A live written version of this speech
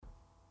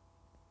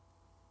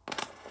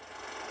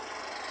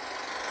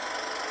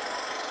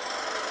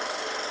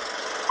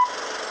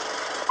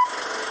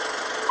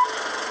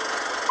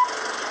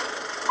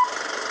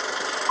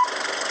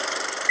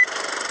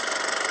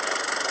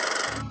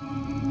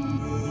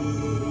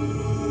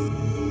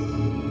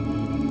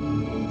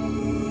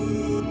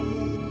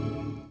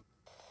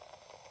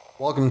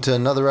Welcome to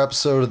another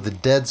episode of the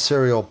Dead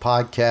Serial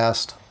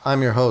Podcast.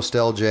 I'm your host,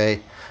 LJ.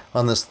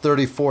 On this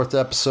 34th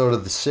episode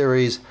of the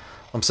series,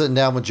 I'm sitting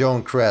down with Joe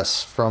and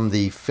Chris from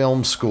the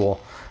film school.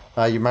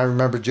 You might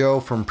remember Joe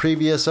from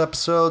previous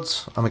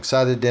episodes. I'm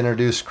excited to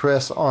introduce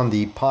Chris on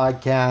the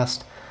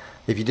podcast.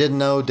 If you didn't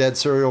know, Dead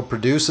Serial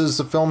produces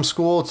the film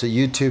school. It's a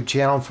YouTube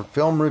channel for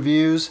film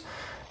reviews.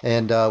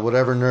 And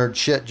whatever nerd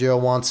shit Joe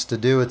wants to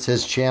do, it's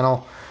his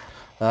channel.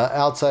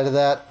 Outside of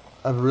that,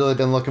 I've really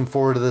been looking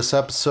forward to this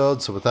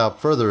episode, so without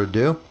further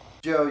ado.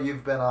 Joe,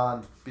 you've been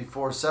on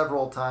before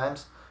several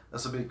times.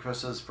 This will be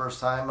Chris's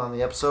first time on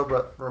the episode,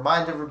 but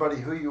remind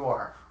everybody who you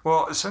are.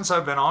 Well, since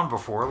I've been on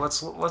before,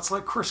 let's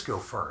let Chris go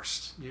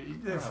first.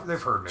 They've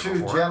heard me before.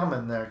 Two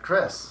gentlemen there.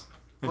 Chris,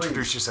 please.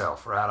 Introduce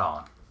yourself. Right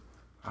on.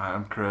 Hi,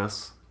 I'm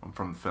Chris. I'm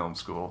from the film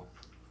school.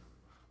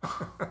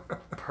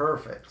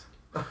 Perfect.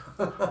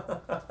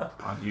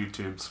 On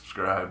YouTube,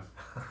 subscribe.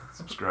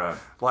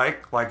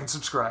 Like and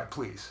subscribe,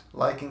 please.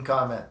 Like and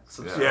comment.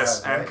 Subscribe,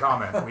 yes, right? And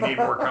comment. We need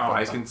more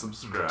comments. Like and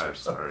subscribe.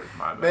 Sorry,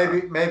 my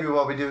bad. Maybe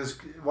what we do is,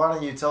 why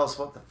don't you tell us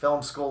what the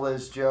film school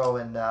is, Joe,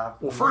 and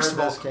well, first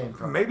where of this all, came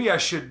from. Maybe I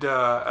should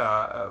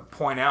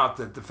point out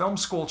that the film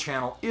school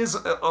channel is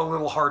a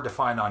little hard to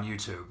find on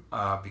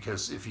YouTube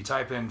because if you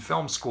type in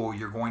film school,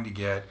 you're going to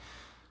get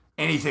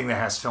anything that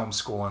has film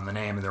school in the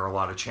name, and there are a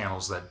lot of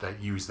channels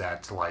that use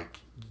that to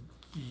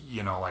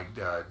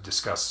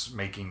discuss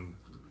making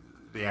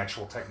the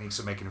actual techniques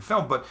of making a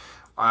film, but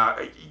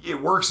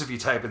it works if you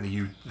type in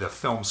the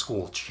film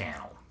school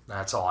channel.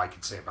 That's all I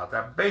can say about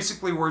that.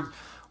 Basically,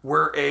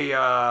 we're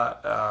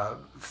a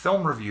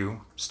film review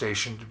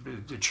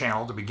station,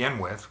 channel to begin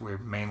with. We're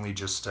mainly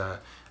just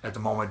at the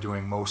moment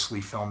doing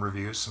mostly film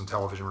reviews, some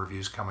television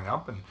reviews coming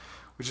up, and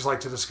we just like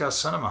to discuss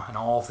cinema and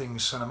all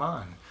things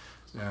cinema,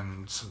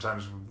 and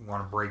sometimes we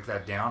want to break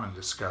that down and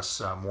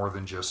discuss more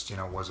than just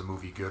was a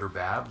movie good or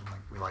bad.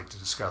 We like to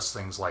discuss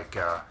things like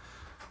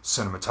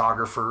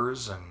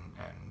cinematographers and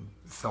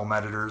film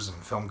editors and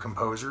film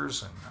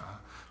composers and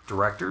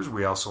directors.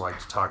 We also like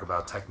to talk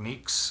about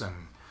techniques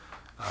and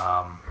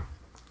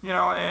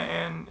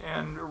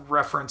and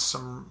reference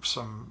some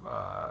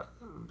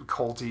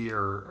culty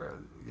or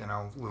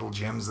little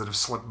gems that have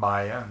slipped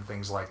by you and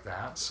things like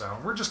that. So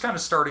we're just kind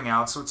of starting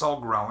out, so it's all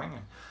growing,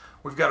 and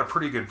we've got a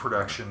pretty good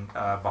production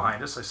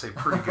behind us. I say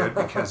pretty good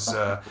because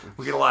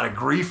we get a lot of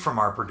grief from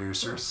our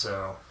producers.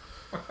 So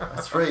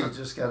that's free. You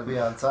just got to be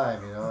on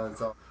time,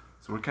 That's all.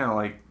 So we kind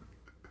of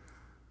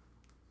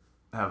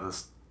have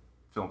this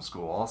film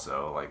school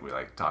also. We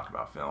talk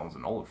about films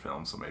and older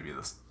films, so maybe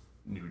this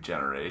new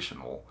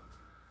generation will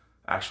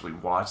actually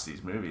watch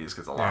these movies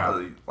because a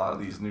lot of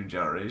these new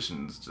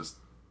generations just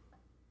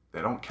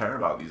they don't care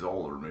about these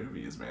older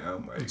movies,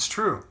 man. It's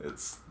true.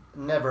 It's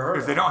never heard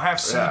if they don't have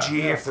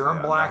CG, if they're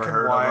in black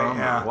and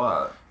white,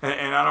 what?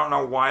 And I don't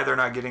know why they're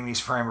not getting these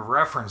frame of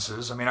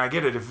references. I mean, I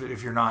get it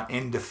if you're not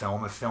into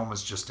film, if film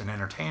is just an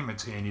entertainment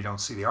to you and you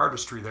don't see the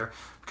artistry there,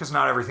 because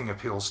not everything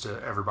appeals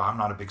to everybody. I'm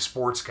not a big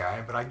sports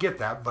guy, but I get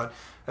that. But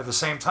at the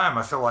same time,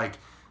 I feel like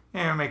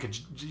make a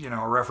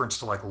reference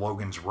to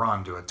Logan's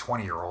Run to a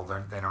 20-year-old.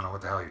 They don't know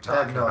what the hell you're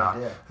talking about.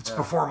 Idea. It's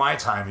before my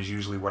time is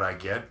usually what I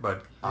get.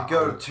 But you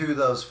go to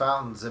those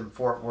fountains in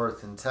Fort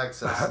Worth in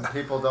Texas, and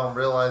people don't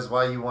realize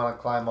why you want to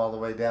climb all the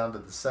way down to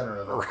the center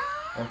of it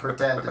and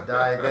pretend to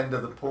dive into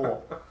the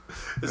pool.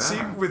 See,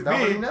 with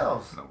Nobody me,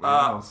 knows. Nobody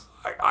knows.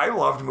 I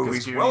loved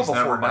movies well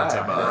before my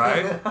time,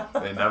 right?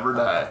 They never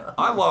die.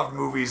 I loved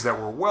movies that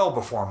were well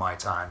before my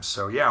time.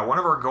 So yeah, one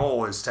of our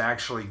goals is to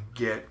actually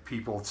get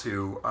people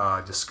to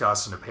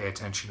discuss and to pay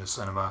attention to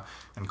cinema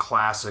and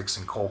classics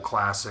and cult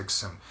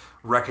classics and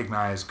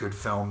recognize good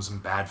films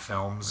and bad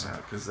films. Yeah,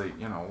 because they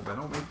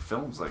don't make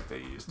films like they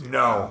used to.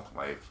 No.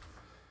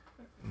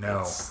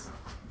 No.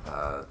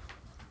 A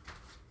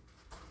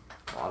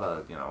lot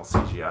of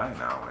CGI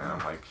now, man.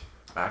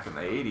 Back in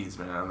the 80s,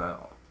 man,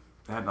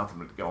 they had nothing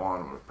to go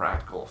on with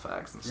practical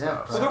effects and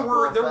stuff.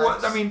 Well, there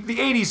was. I mean, the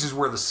 80s is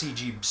where the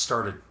CG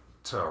started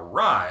to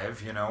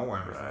arrive.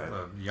 When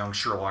young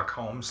Sherlock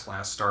Holmes,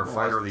 Last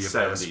Starfighter, The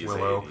Abyss, 70s,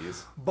 Willow.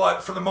 80s.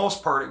 But for the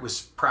most part, it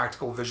was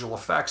practical visual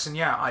effects. And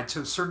yeah,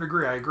 to a certain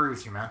degree, I agree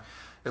with you, man.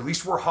 At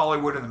least where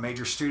Hollywood and the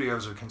major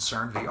studios are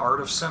concerned, the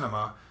art of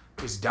cinema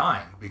is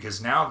dying because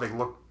now they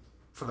look,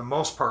 for the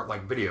most part,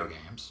 like video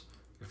games.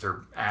 If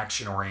they're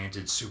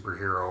action-oriented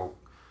superhero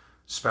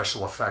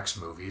special effects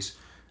movies.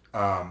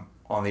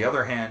 On the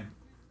other hand,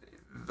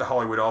 the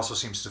Hollywood also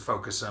seems to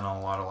focus in on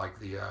a lot of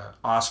the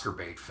Oscar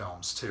bait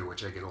films too,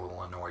 which I get a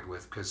little annoyed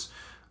with because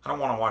I don't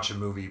want to watch a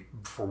movie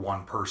for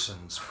one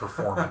person's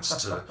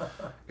performance.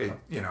 It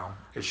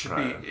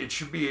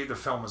should be the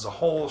film as a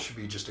whole should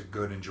be just a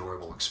good,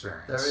 enjoyable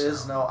experience. There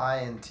is no I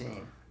in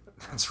team.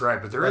 That's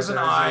right, but there is an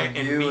I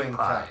in meat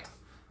pie.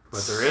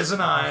 But there is an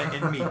I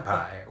in meat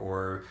pie,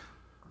 or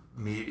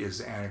meat is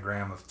the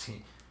anagram of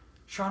team.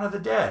 Shaun of the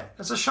Dead.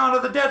 That's a Shaun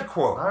of the Dead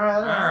quote. All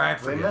right.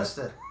 We missed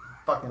it.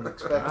 Fucking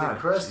expected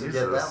Chris to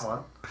get that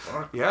one.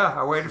 Yeah,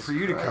 I waited for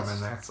you to come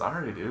in there.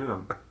 Sorry, dude.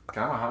 I'm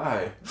kind of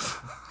high.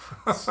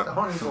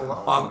 Don't even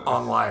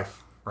on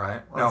life.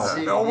 right? On No,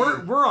 CD. no,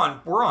 we're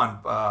on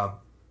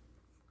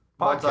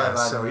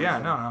podcast. So Multivitamin yeah,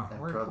 and- no,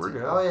 and we're protein.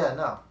 good. Oh yeah,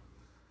 no.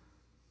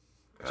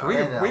 So we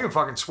can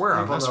fucking swear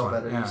People on this know one.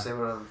 better. Yeah. You say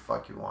whatever the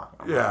fuck you want.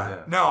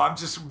 Yeah. No, I'm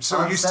just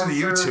so used to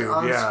the Uncensored,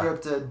 YouTube. Yeah.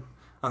 unscripted.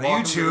 On the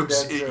Welcome to the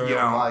YouTubes, Dead Serial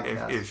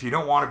Podcast. if you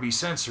don't want to be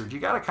censored, you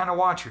got to kind of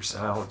watch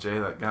yourself.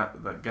 LJ,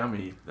 that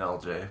gummy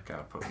LJ kind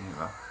of put me,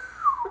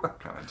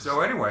 kind of just.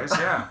 So, anyways,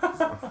 yeah.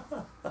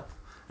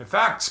 In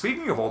fact,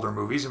 speaking of older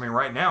movies, I mean,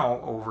 right now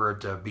over at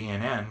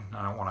BNN,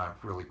 I don't want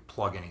to really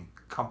plug any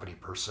company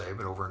per se,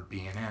 but over at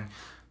BNN,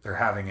 they're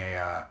having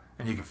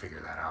and you can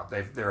figure that out.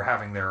 They're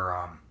having their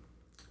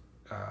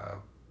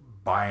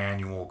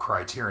biannual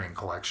Criterion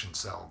Collection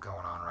sale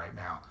going on right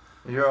now.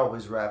 You're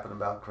always rapping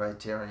about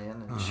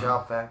Criterion and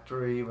Shout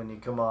Factory when you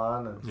come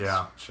on, and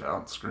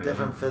Shout, Scream,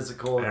 different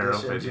physical Arrow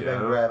editions you've been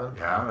Video. grabbing.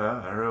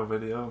 Yeah. Arrow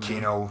Video. Man.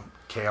 Kino,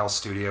 KL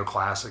Studio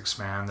Classics,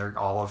 man. They're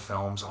Olive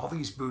Films, all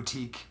these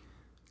boutique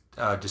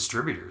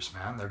distributors,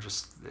 man. They're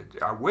just.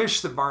 I wish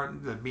the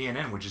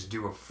BNN would just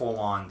do a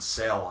full-on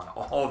sale on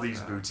all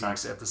these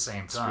boutiques at the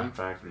same time. Scream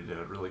Factory did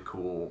a really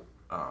cool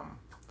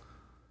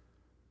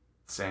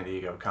San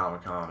Diego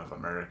Comic-Con of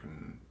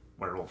American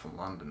Werewolf in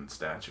London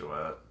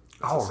statuette.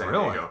 It's a San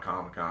Diego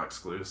Comic-Con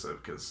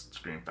exclusive because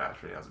Scream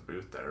Factory has a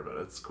booth there, but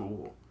it's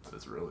cool.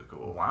 It's really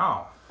cool.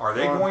 Wow. Are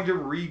they going to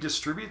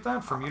redistribute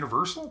that from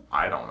Universal?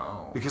 I don't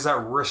know. Because that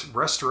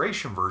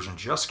restoration version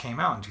just came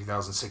out in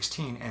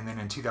 2016, and then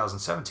in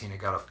 2017 it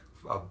got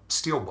a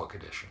steelbook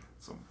edition.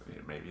 So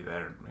maybe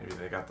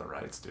they got the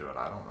rights to it.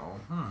 I don't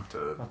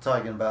know. I'm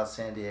talking about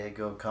San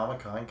Diego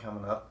Comic-Con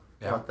coming up.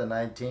 Yeah. What, the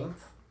 19th?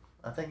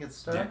 I think it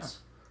starts.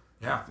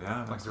 Yeah.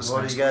 Like this What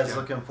are next you guys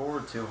weekend. looking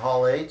forward to?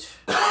 Hall H?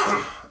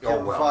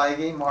 Kevin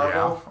Feige,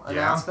 Marvel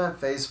announcement,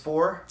 Phase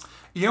 4?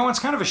 You know, it's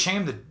kind of a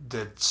shame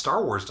that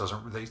Star Wars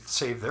they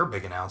save their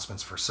big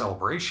announcements for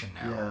Celebration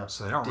now. Yeah.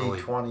 So they don't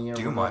D20 really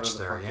do much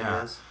there.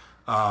 Yeah.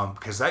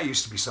 Because that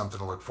used to be something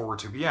to look forward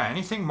to. But yeah,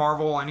 anything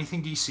Marvel,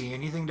 anything DC,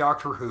 anything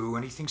Doctor Who,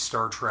 anything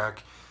Star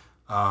Trek,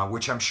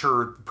 which I'm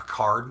sure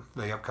Picard,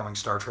 the upcoming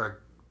Star Trek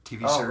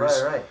TV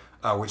series,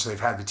 right. Which they've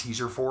had the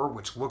teaser for,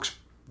 which looks,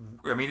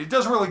 I mean, it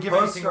doesn't really give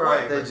anything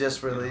away. They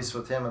just released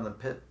with him and the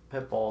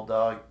pit bull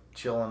dog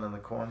chilling in the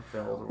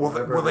cornfield.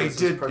 Or Well, they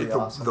did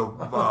awesome.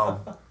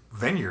 the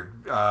vineyard.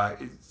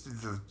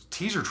 The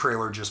teaser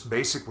trailer just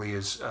basically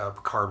is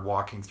Picard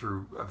walking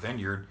through a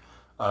vineyard,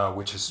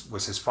 which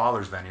was his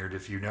father's vineyard.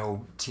 If you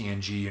know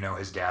TNG, you know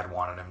his dad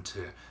wanted him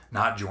to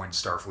not join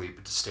Starfleet,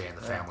 but to stay in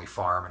the family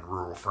farm in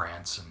rural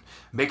France and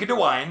make it to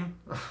wine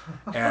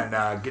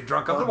and get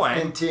drunk on the wine.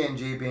 And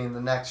TNG being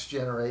the next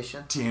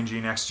generation.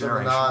 TNG Next For the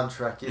Generation.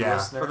 non-Trekkie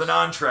listeners. For the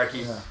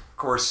non-Trekkie. Yeah. Of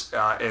course,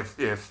 if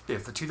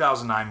the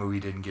 2009 movie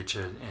didn't get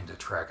you into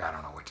Trek, I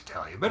don't know what to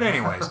tell you. But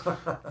anyways,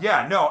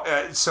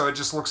 so it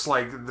just looks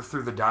like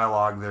through the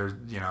dialogue, they're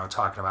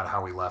talking about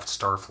how he left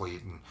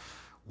Starfleet and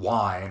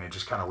why, and it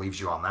just kind of leaves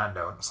you on that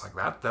note. It's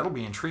like that'll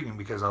be intriguing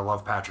because I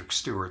love Patrick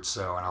Stewart,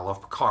 and I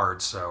love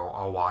Picard, so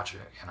I'll watch it.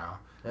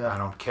 Yeah. I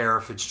don't care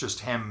if it's just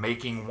him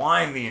making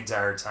wine the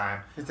entire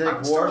time. You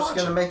think Worf's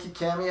gonna make a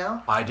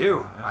cameo? I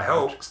do. I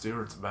hope. Patrick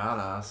Stewart's a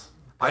badass.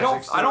 I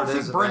don't Stewart is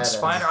think a Brent badass.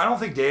 Spiner. I don't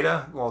think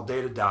Data. Well,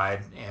 Data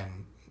died,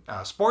 and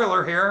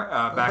spoiler here.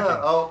 Back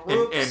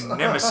in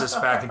Nemesis,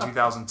 back in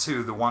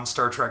 2002, the one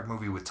Star Trek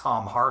movie with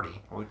Tom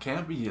Hardy. Well, it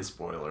can't be a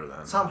spoiler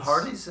then. Tom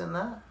Hardy's in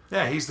that?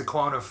 Yeah, he's the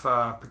clone of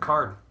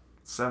Picard.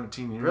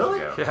 17 years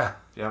Really? ago. Yeah,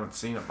 You haven't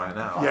seen it by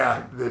now.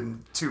 yeah.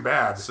 Then too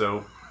bad.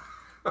 So.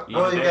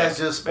 Well, you guys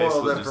just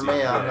spoiled Basically it for just me.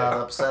 eat a I'm dick. not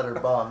upset or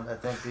bummed. I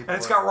think people. And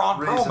it's got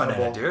Ron Perlman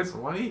in it, dude. So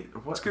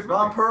what's good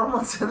Ron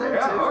Perlman's in there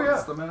Yeah, too. oh, yeah.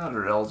 What's the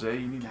matter,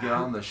 LJ? You need to get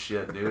on this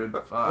shit, dude.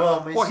 Fuck.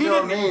 Well, we Well, he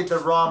still didn't- need the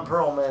Ron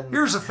Perlman.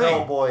 Here's the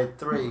thing. Hellboy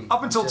 3.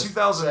 Up until Just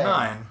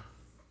 2009,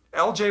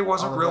 LJ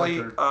wasn't On the really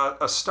record.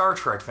 a Star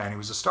Trek fan. He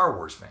was a Star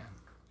Wars fan,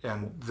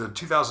 and the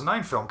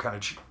 2009 film kind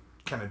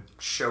of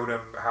showed him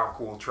how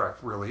cool Trek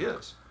really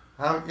is.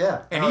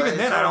 Yeah. And No, even it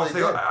then, I don't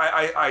totally think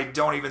did. I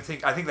don't even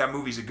think I think that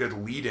movie's a good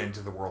lead into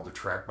the world of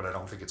Trek, but I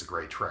don't think it's a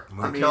great Trek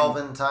movie. The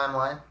Kelvin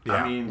timeline. Yeah.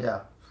 I mean, Yeah.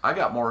 I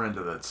got more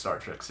into the Star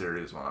Trek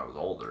series when I was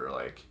older,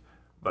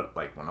 but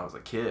when I was a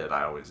kid,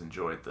 I always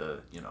enjoyed the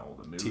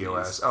movies.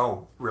 TOS.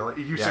 Oh, really?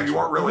 So Yeah, you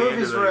weren't The really into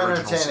movies the were original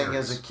entertaining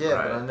series. as a kid,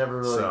 but I Right. never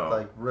really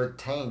So-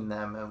 retained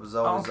them. It was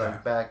always Okay.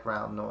 like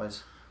background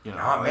noise. You know,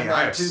 I mean, And I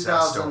then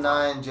obsessed over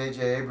 2009,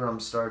 J.J.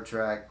 Abrams' Star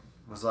Trek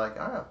was like,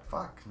 oh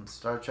fuck,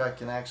 Star Trek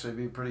can actually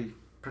be pretty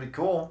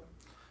cool.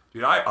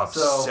 Dude, I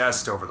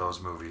obsessed over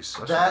those movies.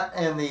 That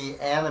and the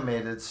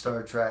animated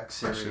Star Trek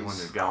series. especially when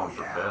you're going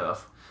for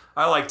Biff.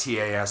 I like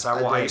TAS. I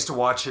did. used to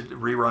watch it,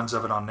 reruns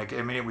of it on Nick.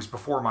 I mean, it was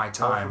before my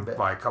time Bit.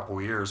 by a couple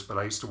of years, but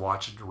I used to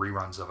watch it,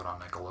 reruns of it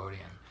on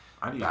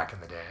Nickelodeon back in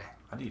the day.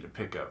 I need to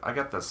pick up. I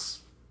got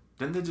this.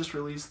 Didn't they just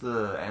release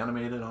the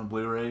animated on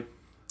Blu-ray?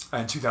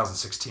 In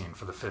 2016,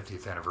 for the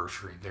 50th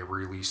anniversary, they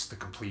released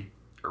the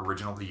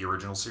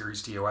original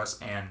series TOS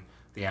and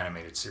the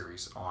animated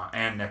series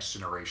and Next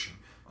Generation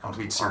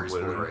complete series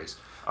Blu-ray. Blu-rays.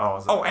 Oh,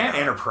 is it, and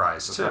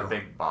Enterprise too. That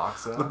big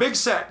box set.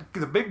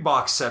 The big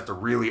box set, the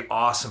really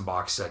awesome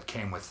box set,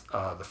 came with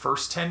the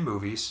first 10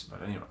 movies.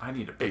 But anyway, I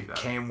need to pick that.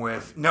 It came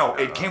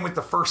with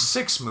the first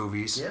 6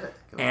 movies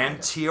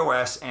and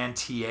TOS and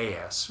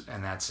TAS,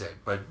 and that's it.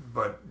 But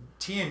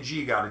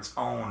TNG got its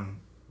own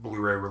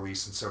Blu-ray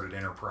release, and so did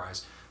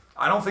Enterprise.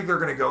 I don't think they're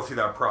going to go through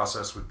that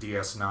process with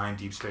DS9,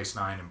 Deep Space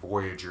Nine, and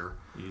Voyager.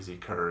 Easy,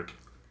 Kirk.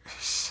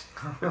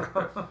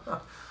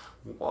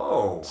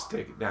 Whoa. Just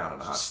take it down a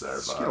notch there,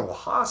 Just get a little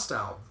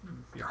hostile.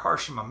 You're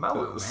harshing my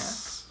mellow,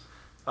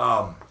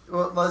 man.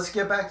 Well, let's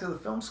get back to the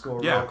film school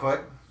real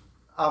quick.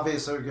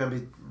 Obviously, we're going to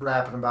be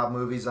rapping about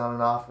movies on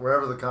and off,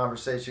 wherever the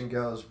conversation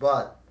goes.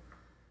 But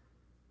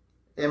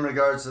in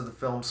regards to the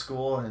film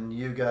school and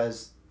you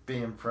guys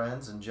being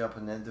friends and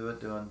jumping into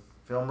it, doing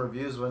film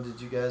reviews, when did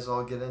you guys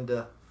all get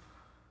into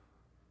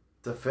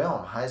the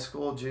film? High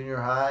school, junior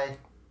high?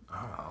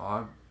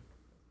 Oh,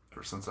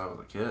 ever since I was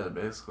a kid,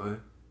 basically.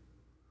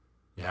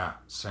 Yeah,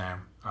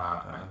 same.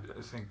 I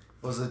think.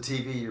 Was the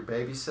TV your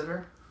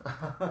babysitter?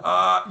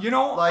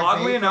 Like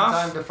oddly enough,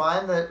 time to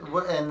find that,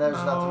 and there's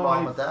nothing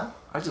wrong with that.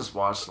 I just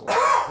watched a lot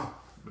of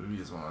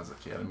movies when I was a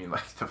kid. I mean,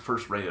 like the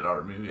first rated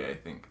R movie I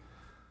think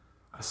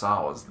I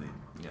saw was the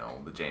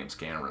James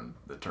Cameron,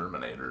 The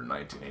Terminator, in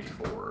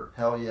 1984.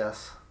 Hell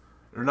yes.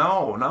 Or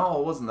no,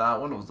 it wasn't that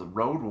one. It was the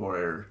Road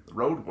Warrior. The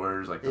Road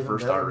Warrior is like the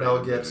first R-rated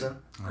Mel Gibson.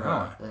 Movie.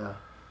 Really? Yeah.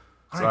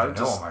 I don't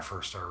even know what my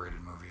first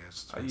R-rated movie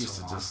is. I used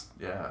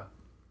to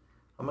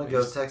I'm gonna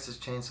go Texas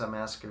Chainsaw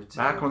Massacre too.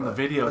 Back when the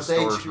video with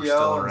stores HBO were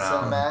still and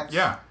around. Cinemax,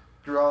 Yeah.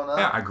 Growing up.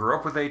 Yeah, I grew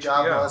up with HBO.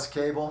 God bless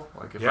cable.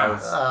 Like if I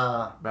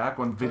was back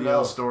when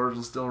video stores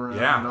were still around.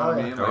 Yeah. You know what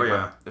I mean? Oh, Like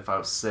yeah. If I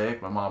was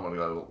sick, my mom would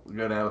go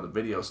down to the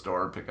video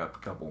store and pick up a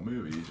couple of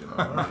movies. You know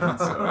what I mean?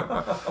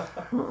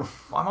 So,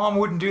 my mom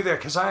wouldn't do that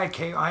because I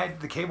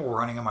had the cable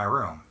running in my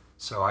room,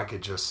 so I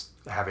could just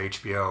have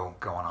HBO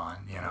going on.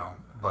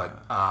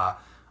 But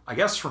I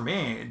guess for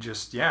me, it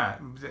just the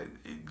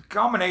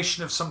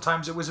combination of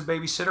sometimes it was a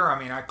babysitter. I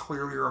mean, I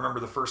clearly remember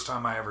the first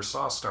time I ever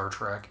saw Star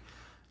Trek,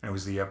 and it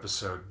was the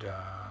episode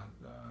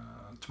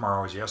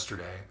Tomorrow Is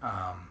Yesterday.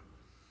 I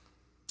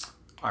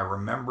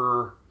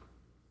remember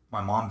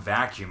my mom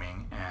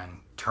vacuuming and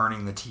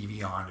turning the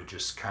TV on to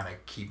just kind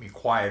of keep me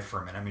quiet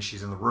for a minute. I mean,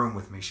 she's in the room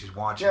with me, she's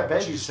watching,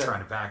 but she's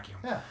trying to vacuum.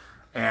 Yeah.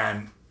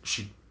 And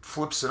she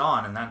flips it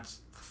on, and that's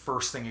the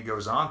first thing it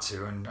goes on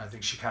to. And I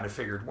think she kind of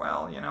figured,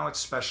 well, it's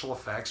special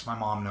effects. My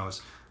mom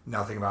knows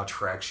nothing about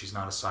Trek. She's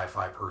not a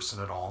sci-fi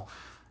person at all.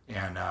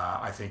 And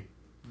I think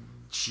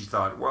she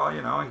thought, well,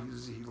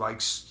 he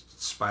likes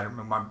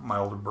Spider-Man. My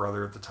older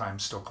brother at the time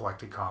still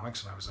collected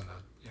comics, and I was into,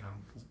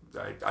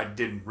 I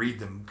didn't read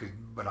them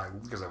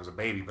because I was a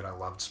baby, but I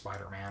loved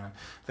Spider-Man. And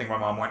I think my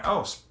mom went,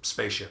 oh,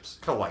 spaceships,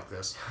 he'll like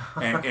this.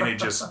 And it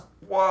just,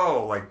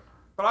 whoa,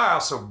 but I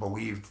also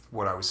believed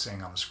what I was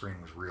seeing on the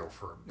screen was real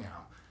for,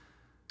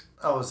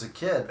 Oh, as a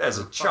kid. As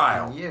a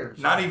child. Years.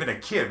 Not even a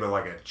kid, but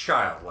like a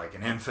child, like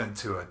an infant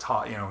to a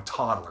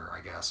toddler,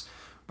 I guess.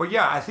 But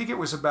yeah, I think it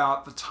was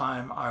about the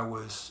time I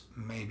was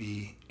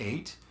maybe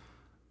 8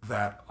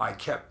 that I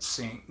kept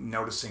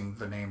noticing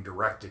the name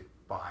directed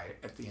by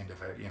at the end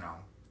of a,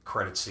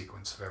 credit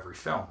sequence of every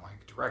film,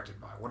 like directed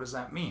by. What does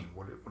that mean?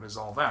 What is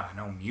all that? I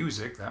know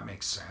music, that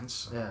makes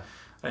sense. Yeah.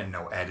 I didn't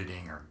know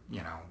editing or,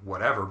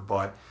 whatever,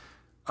 but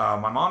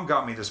my mom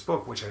got me this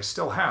book, which I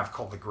still have,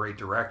 called The Great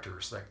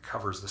Directors, that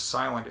covers the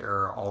silent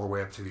era all the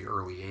way up to the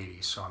early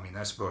 80s. So, I mean,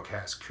 this book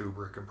has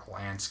Kubrick and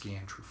Polanski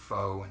and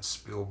Truffaut and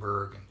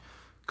Spielberg and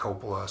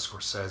Coppola,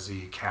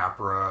 Scorsese,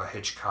 Capra,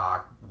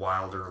 Hitchcock,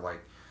 Wilder,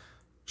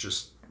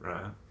 just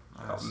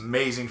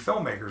amazing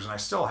filmmakers, and I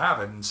still have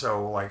it. And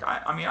so,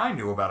 I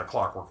knew about A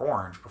Clockwork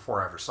Orange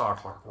before I ever saw A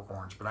Clockwork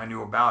Orange, but I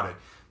knew about it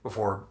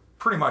before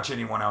pretty much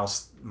anyone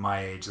else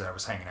my age that I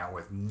was hanging out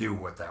with knew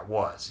what that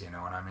was, you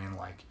know what I mean?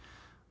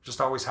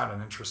 Just always had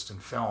an interest in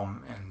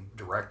film and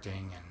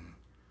directing and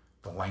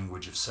the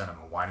language of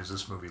cinema. Why does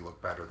this movie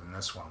look better than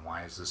this one?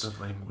 Why is this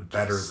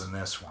better than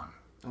this one?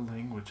 The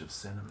language of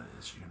cinema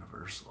is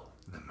universal.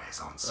 The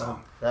Maison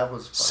song. That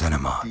was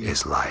Cinema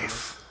is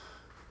life.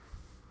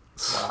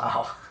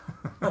 Wow.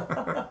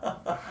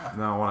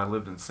 No, when I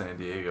lived in San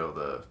Diego,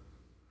 the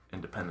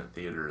independent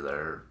theater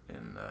there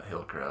in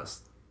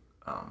Hillcrest,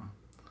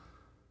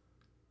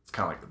 it's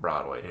kind of like the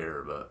Broadway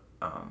here, but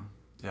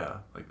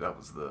that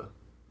was the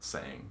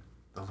saying.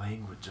 The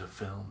language of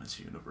film is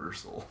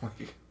universal.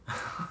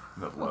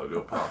 The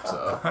logo pops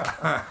up.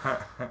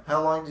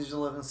 How long did you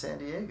live in San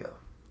Diego?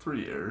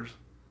 3 years.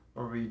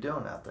 What were you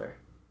doing out there?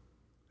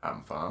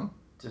 Having fun.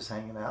 Just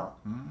hanging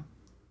out? Mm-hmm.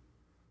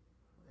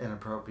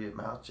 Inappropriate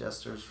mouth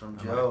gestures from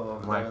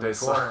Joe over there in the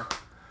saw, corner.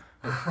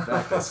 in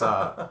fact, I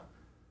saw,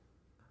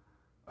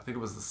 I think it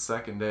was the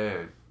second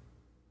day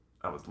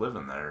I was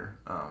living there.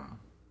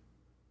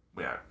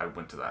 I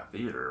went to that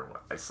theater.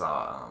 I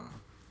saw,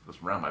 it was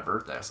around my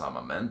birthday, I saw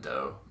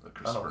Memento, the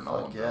Christopher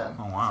Nolan film.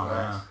 Oh, wow. So,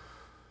 yeah.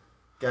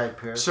 Guy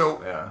Pearce.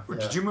 So,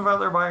 did you move out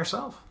there by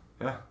yourself?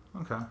 Yeah.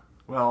 Okay.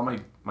 Well,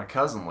 my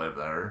cousin lived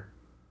there,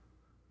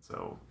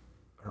 so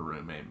her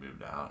roommate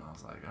moved out, and I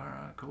was like, all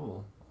right,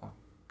 cool. I'll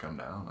come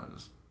down. I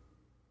just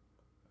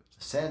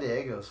San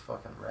Diego's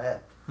fucking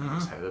rad.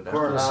 just headed down.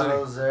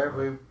 Coronado's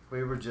there.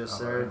 We were just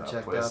there and that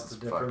checked place out the is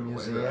different fucking way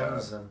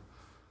museums rad. and.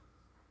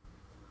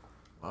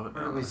 Love it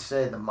Where did down we there.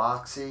 stay? The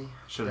Moxie.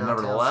 Should have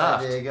never downtown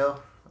left. San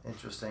Diego.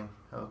 Interesting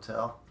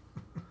hotel.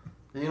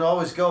 You can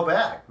always go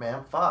back,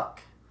 man.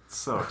 Fuck. It's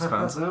so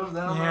expensive down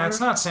there. Yeah, it's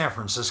not San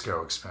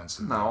Francisco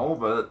expensive. No,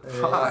 but It's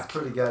fuck.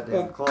 pretty goddamn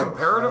Well, close.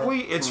 comparatively,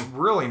 right? it's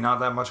really not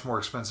that much more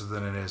expensive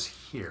than it is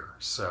here.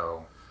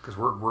 So, because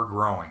we're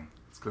growing.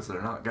 It's because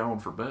they're not going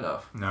for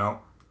Biff. No.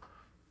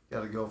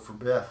 Gotta go for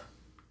Biff.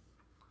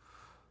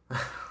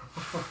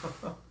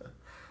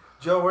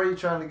 Joe, where are you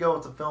trying to go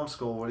with the film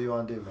school? What do you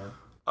want to do, man?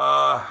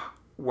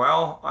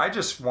 Well, I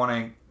just want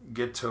to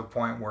get to a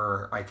point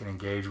where I can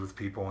engage with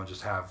people and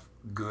just have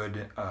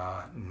good,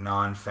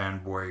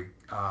 non-fanboy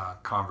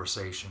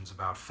conversations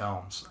about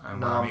films.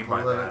 And what I mean by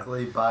that,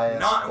 Non-politically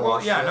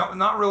biased.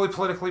 not really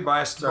politically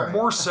biased, Sorry. but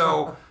more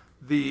so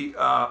the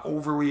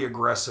overly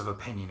aggressive,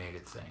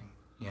 opinionated thing.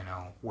 You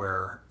know,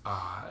 where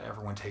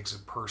everyone takes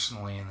it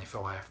personally and they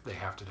feel like they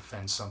have to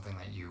defend something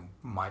that you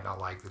might not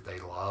like that they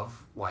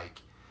love. Like,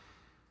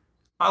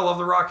 I love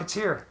The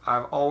Rocketeer.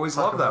 I've always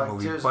loved that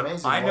movie, Rocketeer's but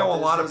amazing. I know a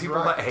Walt lot of Disney's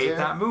people that hate Rocketeer.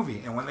 that movie,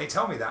 and when they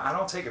tell me that, I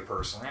don't take it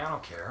personally. I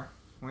don't care.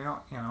 We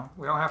don't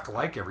have to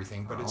like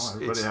everything, but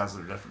Everybody has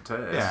their different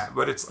tastes. yeah,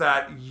 but it's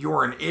that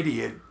you're an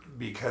idiot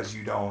because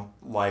you don't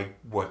like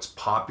what's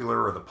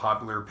popular or the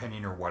popular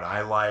opinion or what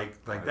I like.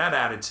 Like that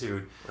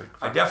attitude,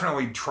 I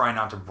definitely try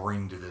not to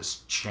bring to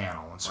this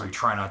channel, and so we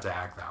try not to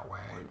act that way.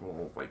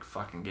 Like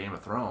fucking Game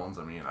of Thrones.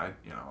 I mean, I'm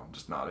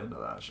just not into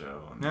that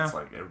show, and Yeah. it's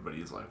like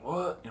everybody's like,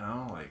 what?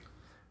 Like,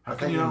 how I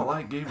can think you not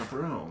like Game of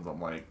Thrones? I'm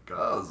like,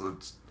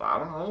 cause I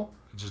don't know.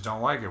 You just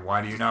don't like it.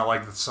 Why do you not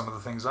like some of the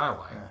things I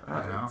like?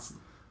 Yeah. You know?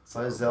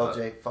 Why does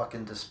LJ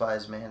fucking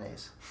despise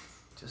mayonnaise?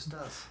 Just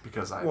does.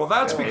 Because I. Well,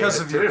 that's hate because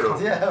it of your.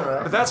 too. Yeah,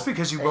 right. But that's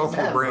because you both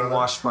Amen, were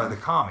brainwashed by the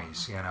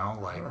commies. Like. I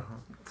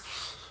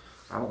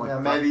don't like. Yeah,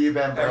 maybe you've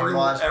been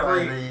brainwashed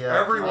by the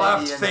every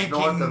left Canadians thinking,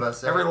 north of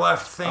us, every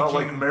left I don't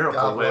like thinking.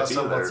 Miracle God Whip bless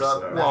them, either. what's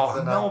up, so- man? Well,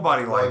 Nathan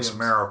nobody likes Williams.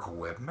 Miracle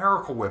Whip.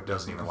 Miracle Whip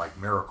doesn't even like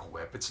Miracle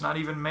Whip. It's not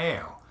even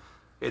mayo.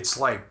 It's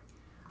like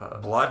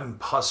blood and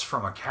pus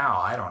from a cow.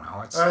 I don't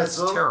know. It's, All right, it's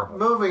so terrible.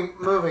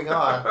 moving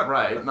on.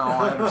 Right. No,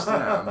 I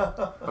understand.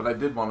 But I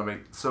did want to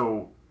make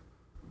so.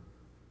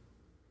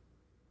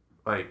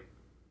 Like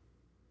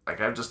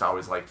I've just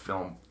always liked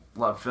film,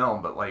 love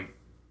film, but like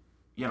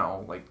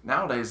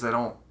nowadays they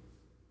don't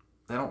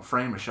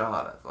frame a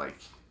shot.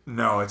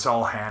 No, it's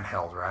all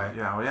handheld, right?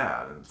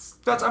 Yeah. It's,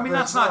 That's. I mean, But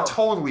that's it's not not-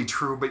 totally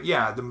true, but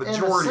yeah, the In a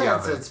majority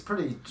sense, of it. it's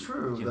pretty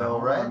true, you though,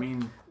 know, right? I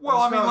mean, Well,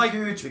 I There's mean, no like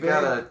huge, you big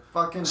gotta-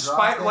 fucking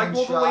the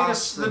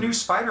latest, the and new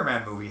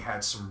Spider-Man movie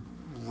had some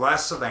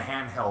less of the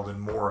handheld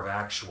and more of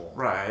actual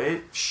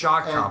right.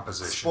 shot and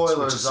compositions, spoilers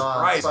which is on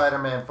surprising.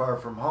 Spider-Man: Far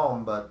From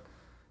Home, but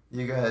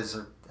you guys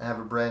have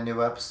a brand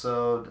new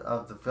episode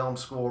of the Film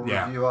School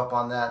Yeah. review up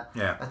on that.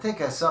 Yeah. I think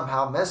I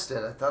somehow missed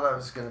it. I thought I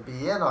was going to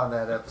be in on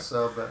that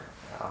episode, but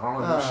I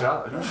don't know who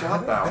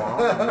shot that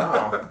one. I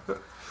don't know.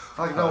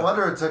 fuck, no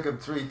wonder it took him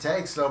 3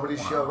 takes. Nobody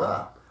showed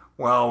up.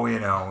 Well, we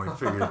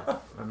figured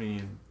I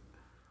mean,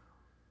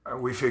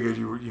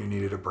 you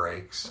needed a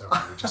break, so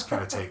we would just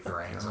kind of take the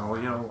reins.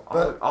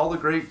 all the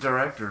great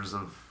directors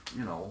of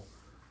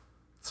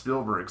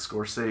Spielberg,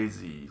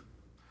 Scorsese,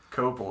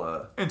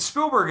 Coppola. And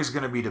Spielberg is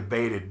going to be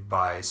debated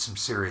by some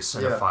serious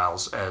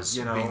cinephiles as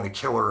being the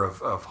killer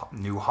of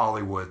new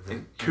Hollywood.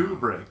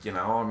 Kubrick,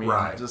 I mean,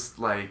 Right. just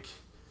like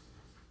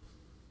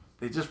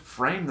they just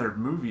frame their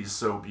movies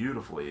so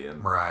beautifully,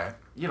 and Right.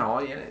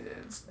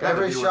 it's gotta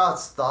Every do with-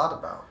 shot's thought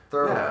about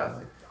thoroughly. Yeah.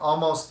 Like,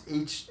 almost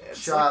each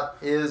shot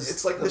is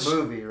it's like the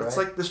movie, right? It's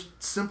like the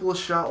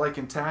simplest shot, like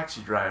in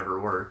Taxi Driver,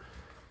 where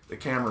the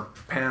camera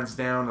pans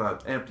down an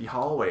empty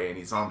hallway and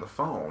he's on the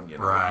phone.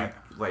 Right.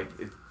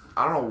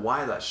 I don't know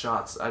why that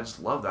shot's. I just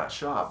love that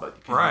shot, but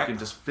you Right. can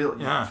just feel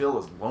you Yeah. can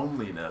feel his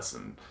loneliness,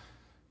 and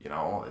it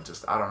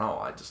just I don't know.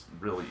 I just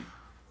really.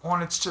 Well,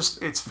 and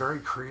it's very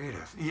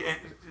creative.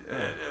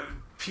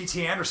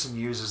 P.T. Anderson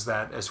uses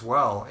that as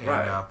well in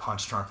Right.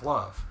 Punch Drunk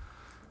Love.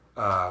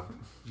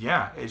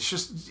 It's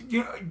just,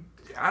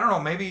 I don't know,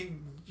 maybe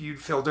you'd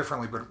feel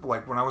differently, but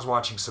like when I was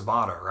watching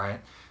Sabata,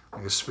 right?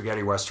 Like the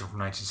spaghetti western from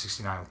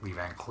 1969 with Lee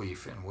Van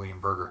Cleef and William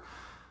Berger.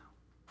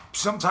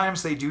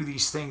 Sometimes they do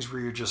these things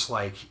where you're just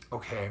like,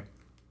 okay,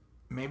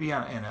 maybe in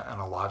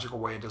a logical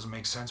way it doesn't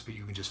make sense, but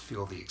you can just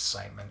feel the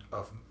excitement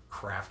of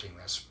crafting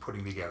this,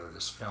 putting together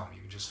this film.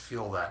 You can just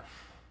feel that.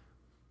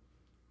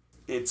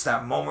 It's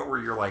that moment where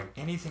you're like,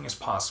 anything is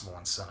possible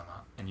in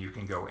cinema, and you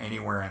can go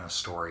anywhere in a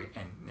story,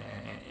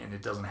 and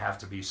it doesn't have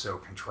to be so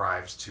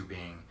contrived to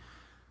being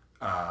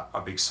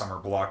a big summer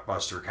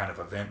blockbuster kind of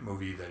event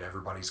movie that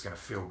everybody's going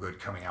to feel good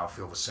coming out,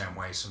 feel the same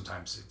way.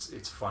 Sometimes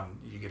it's fun.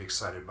 You get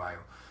excited by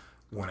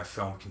when a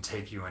film can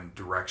take you in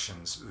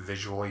directions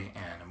visually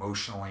and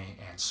emotionally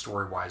and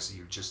story-wise that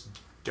you just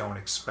don't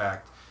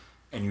expect,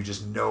 and you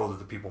just know that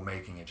the people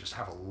making it just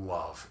have a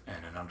love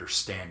and an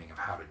understanding of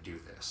how to do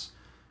this.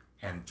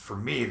 And for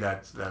me,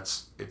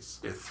 it's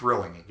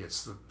thrilling. It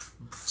gets the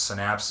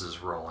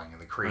synapses rolling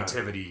and the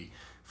creativity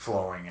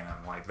flowing, and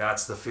I'm like,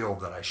 that's the field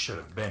that I should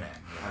have been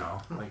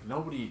in. Like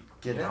nobody,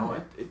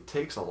 it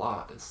takes a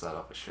lot to set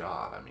up a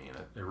shot. I mean,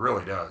 it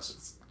really does.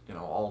 It's,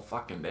 all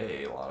fucking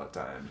day a lot of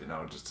times,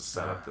 just to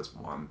set up this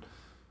one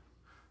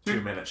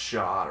 2-minute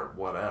shot or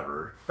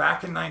whatever.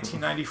 Back in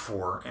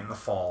 1994, in the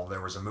fall,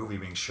 there was a movie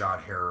being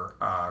shot here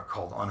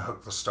called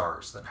Unhook the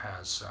Stars that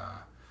has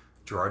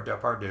Gerard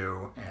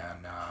Depardieu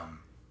and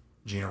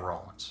Gina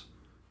Rollins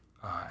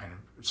and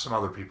some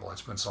other people.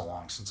 It's been so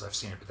long since I've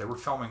seen it, but they were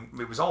filming.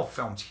 It was all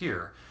filmed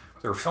here.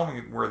 They were filming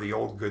it where the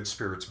old Good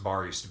Spirits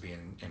bar used to be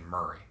in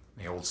Murray,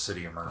 the old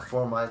city of Murray.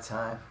 Before my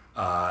time.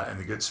 And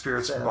the Good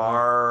Spirits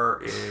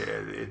bar,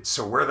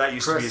 so where that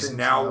used to be is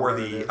now where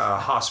the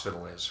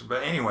hospital is.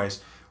 But anyways,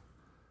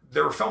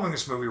 they were filming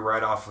this movie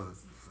right off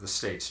of the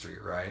State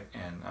Street, right?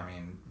 And I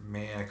mean,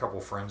 me and a couple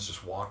of friends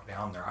just walked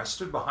down there. I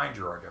stood behind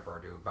Gerard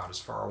Depardieu, about as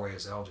far away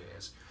as LJ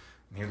is.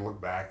 And he'd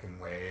look back and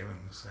wave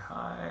and say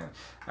hi. And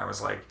I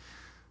was like,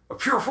 a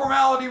pure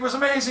formality was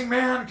amazing,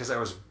 man. Because I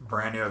was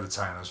brand new at the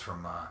time. I was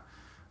from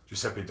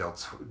Giuseppe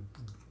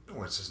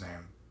what's his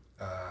name?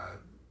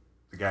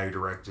 The guy who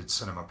directed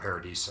Cinema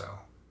Paradiso.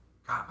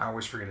 God, I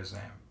always forget his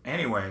name.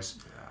 Anyways.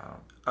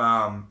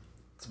 Yeah.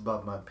 It's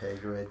above my pay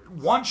grade.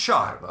 One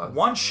shot,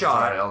 one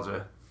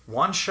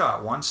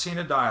LJ. scene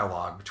of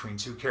dialogue between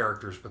two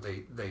characters, but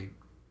they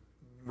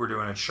were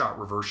doing it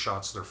reverse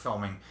shots. They're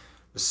filming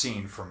the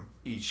scene from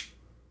each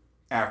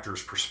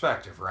actor's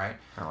perspective, right?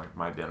 Kind of like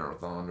My Dinner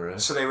with Andre.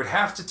 So they would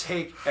have to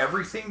take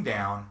everything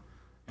down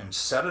and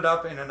set it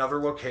up in another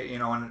location,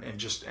 and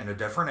just in a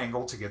different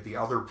angle to get the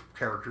other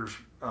character's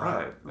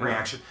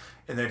reaction.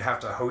 And they'd have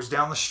to hose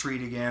down the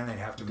street again. They'd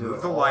have to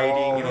move the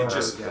lighting,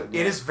 and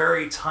it is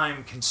very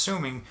time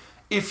consuming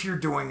if you're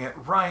doing it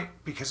right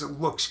because it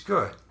looks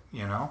good,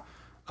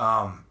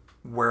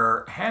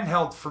 Where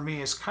handheld for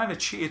me is kind of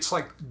cheap. It's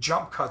like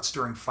jump cuts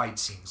during fight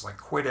scenes, like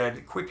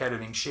quick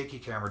editing, shaky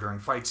camera during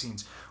fight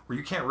scenes where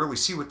you can't really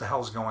see what the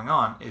hell's going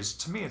on.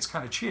 To me, it's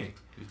kind of cheating.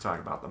 You talk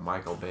about the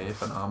Michael Bay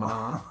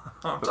phenomenon.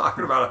 I'm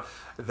talking about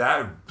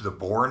that. The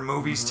Bourne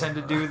movies tend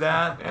to do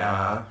that.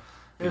 Yeah.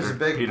 There's a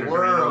big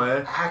blur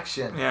of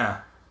action.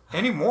 Yeah.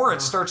 Anymore,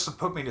 it starts to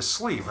put me to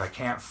sleep. I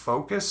can't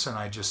focus, and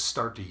I just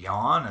start to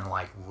yawn and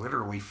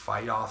literally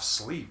fight off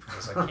sleep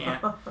because I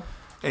can't.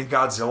 And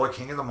Godzilla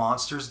King of the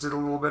Monsters did a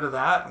little bit of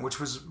that, which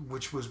was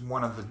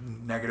one of the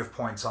negative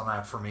points on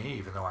that for me,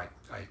 even though I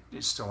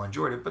still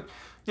enjoyed it. But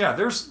yeah,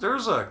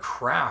 there's a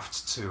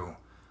craft to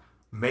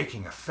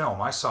making a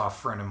film. I saw a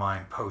friend of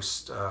mine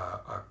post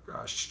a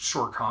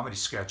short comedy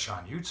sketch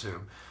on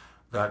YouTube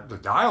that the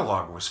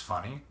dialogue was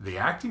funny, the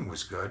acting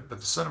was good, but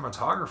the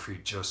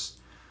cinematography just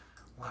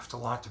left a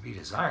lot to be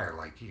desired.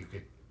 You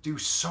could do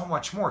so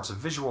much more. It's a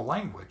visual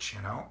language,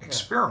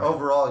 experiment.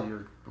 Overall,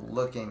 you're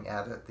looking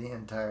at it the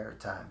entire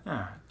time.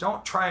 Yeah.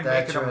 Don't try and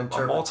make it a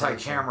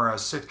multi-camera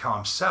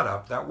sitcom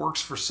setup. That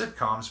works for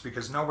sitcoms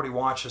because nobody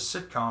watches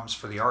sitcoms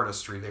for the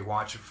artistry. They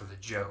watch it for the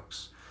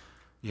jokes.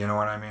 You know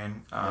what I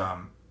mean?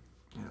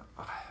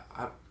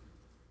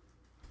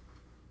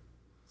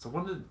 So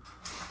when did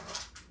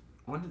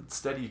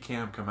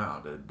Steadicam come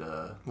out?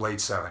 Late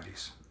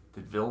 70s.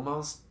 Didn't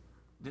Vilmos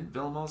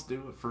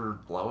do it for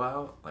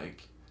Blowout?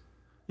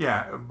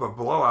 Yeah, but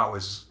Blowout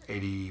was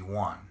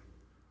 81.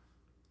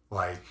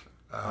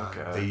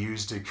 They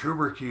used it.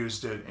 Kubrick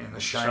used it in The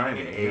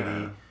Shining in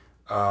 80.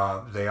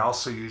 They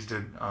also used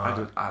it. I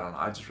don't know.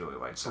 I just really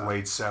liked the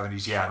late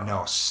 70s. Yeah, no,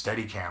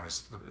 Steadicam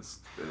is.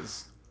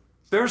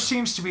 There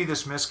seems to be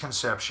this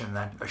misconception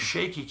that a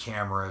shaky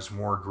camera is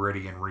more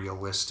gritty and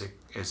realistic,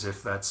 as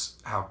if that's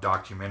how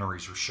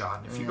documentaries are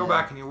shot. And if you go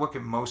back and you look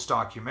at most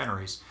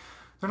documentaries,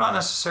 they're not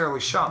necessarily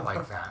shot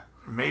like that.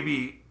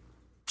 Maybe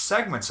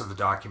segments of the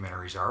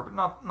documentaries are, but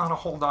not a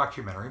whole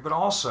documentary. But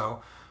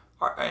also,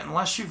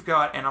 unless you've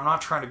got, and I'm not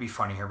trying to be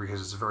funny here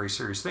because it's a very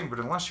serious thing, but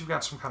unless you've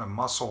got some kind of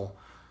muscle,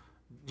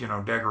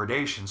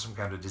 degradation, some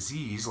kind of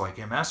disease like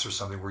MS or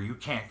something where you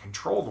can't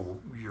control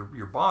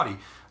your body,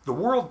 the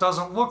world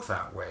doesn't look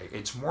that way.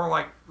 It's more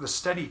like the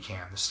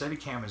Steadicam. The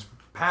Steadicam is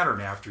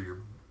patterned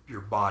after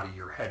your body,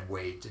 your head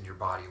weight, and your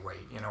body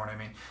weight. You know what I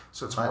mean?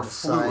 So it's more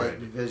fluid.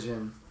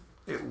 Vision.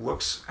 It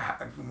looks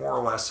more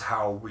or less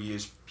how we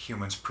as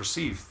humans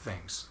perceive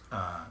things.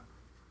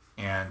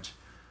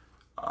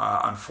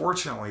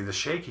 Unfortunately, the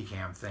shaky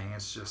cam thing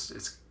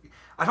is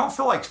I don't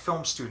feel like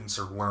film students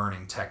are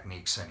learning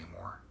techniques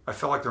anymore. I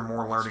feel like they're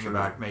more learning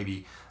about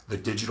maybe the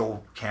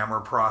digital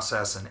camera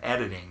process and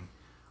editing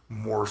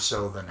more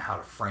so than how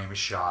to frame a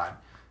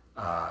shot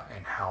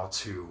and how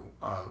to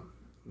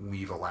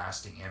leave a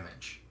lasting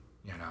image,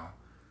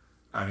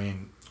 I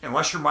mean,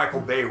 unless you're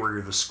Michael Bay, where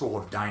you're the school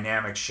of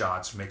dynamic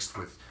shots mixed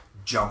with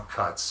jump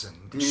cuts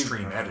and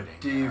extreme editing.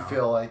 Do you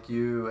feel like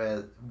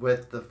you,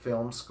 with the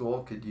film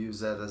school, could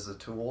use that as a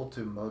tool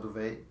to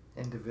motivate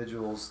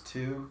individuals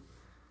to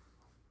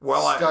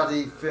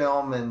study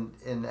film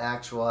in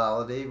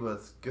actuality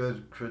with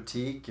good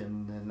critique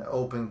and an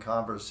open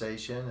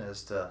conversation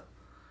as to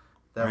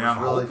that was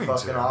really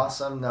fucking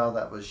awesome. No,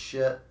 that was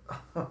shit.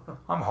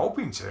 I'm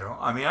hoping to.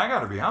 I mean, I got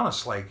to be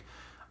honest. Like,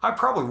 I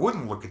probably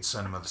wouldn't look at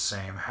cinema the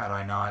same had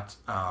I not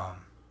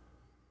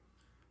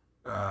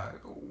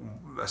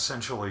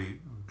essentially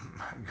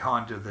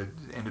gone to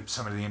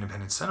some of the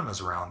independent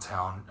cinemas around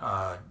town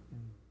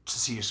to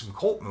see some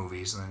cult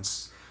movies and then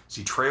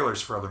see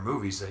trailers for other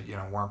movies that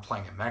weren't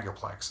playing at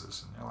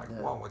megaplexes. And you're like,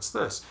 whoa, what's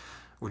this?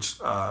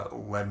 Which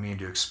led me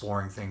into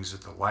exploring things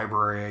at the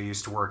library I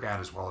used to work at,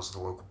 as well as the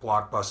local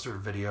Blockbuster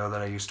video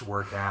that I used to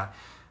work at.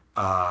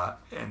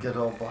 And good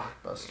old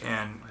Blockbuster.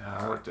 And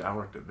I worked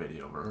at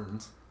Video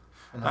Burns.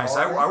 Nice.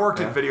 I worked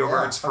at Video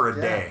Burns for a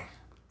day,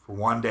 for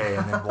one day,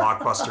 and then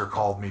Blockbuster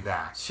called me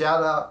back.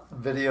 Shout out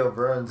Video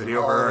Burns.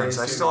 Video Burns.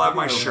 I still have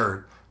my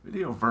shirt.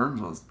 Video Burns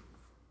was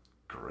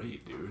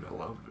great, dude. I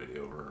love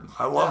Video Burns.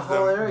 I love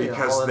them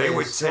because they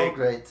would take. So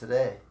great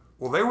today.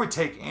 Well, they would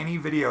take any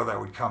video that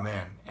would come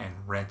in and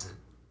rent it,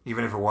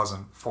 even if it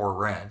wasn't for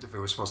rent. If it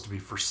was supposed to be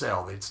for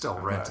sale, they'd still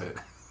rent it.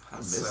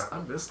 I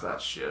miss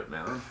that shit,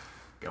 man.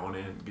 Going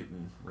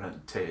in,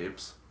 renting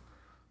tapes.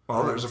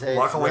 Well,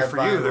 luckily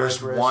for you,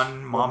 there's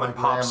one mom and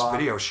pop's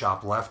video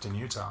shop left in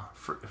Utah.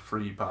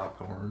 Free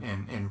popcorn.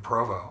 In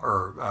Provo,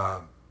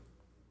 or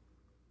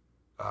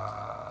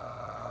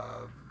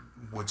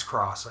Woods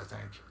Cross, I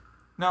think.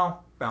 No,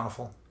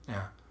 Bountiful.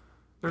 Yeah.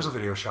 There's a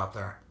video shop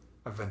there.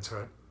 I've been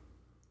to it.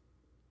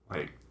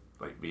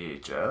 Like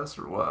VHS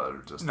or what?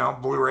 Or just no,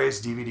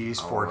 Blu-rays, DVDs,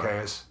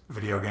 4Ks,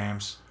 video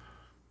games.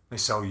 They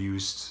sell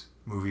used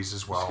movies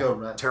as well.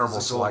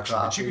 Terrible selection,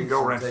 but you can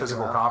go rent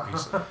physical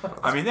copies.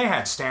 I mean, they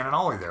had Stan and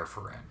Ollie there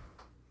for rent.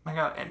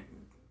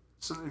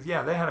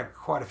 They had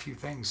quite a few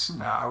things.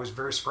 I was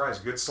very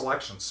surprised. Good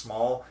selection,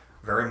 small,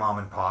 very mom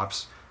and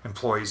pops,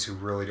 employees who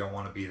really don't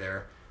want to be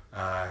there,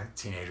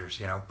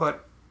 teenagers,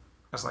 But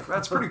I was like,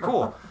 that's pretty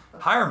cool.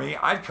 Hire me.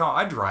 I'd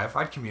drive.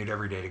 I'd commute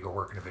every day to go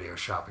work in a video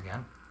shop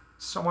again.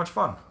 So much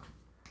fun.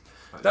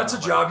 That's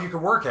a job you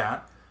can work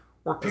at,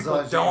 where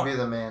people don't be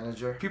the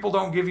manager. People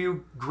don't give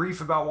you grief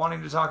about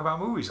wanting to talk about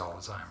movies all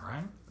the time,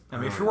 right? I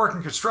mean, if you're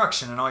working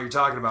construction and all you're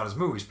talking about is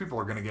movies, people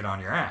are going to get on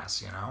your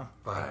ass,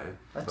 But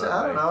I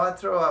don't know. I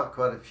throw out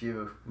quite a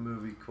few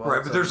movie quotes.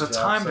 Right, but there's a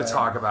time to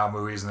talk about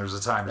movies and there's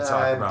a time to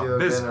talk about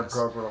business. I do it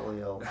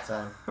inappropriately all the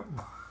time.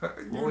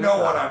 You know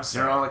what I'm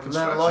saying. You're on the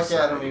construction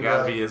site. You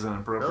got to be as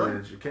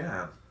inappropriate as you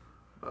can.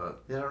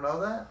 But you don't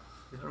know that?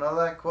 You don't know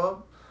that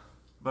quote?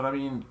 But I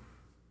mean,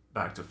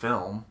 back to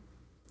film.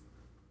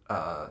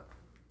 I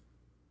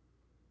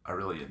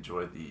really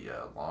enjoyed the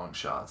long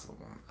shots. The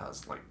one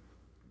that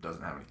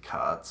doesn't have any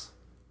cuts,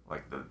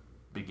 like the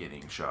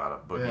beginning shot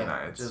of Boogie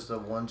Nights. Just a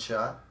one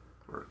shot.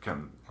 Where it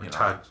can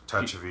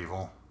Touch of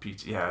Evil.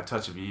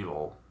 Touch of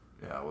Evil.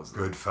 Yeah, it was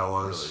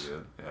Goodfellas. Really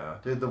good. Yeah.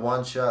 Dude, the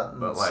one shot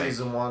in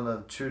season 1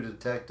 of True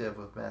Detective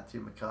with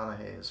Matthew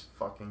McConaughey is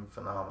fucking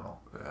phenomenal.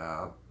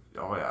 Yeah.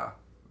 Oh yeah.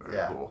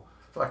 Very cool.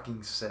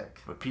 Fucking sick.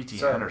 But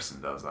P.T.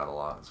 Anderson does that a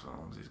lot in his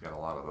films. He's got a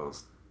lot of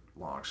those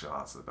long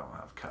shots that don't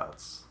have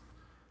cuts.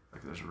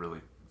 Like there's a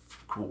really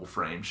cool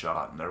frame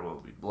shot and There Will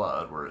Be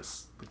Blood where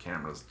the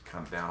camera's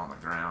come down on the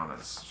ground and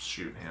it's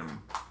shooting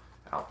him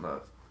out in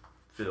the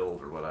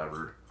field or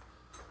whatever.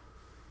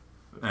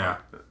 Yeah.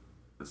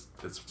 It's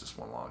just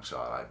one long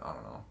shot. I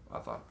don't know. I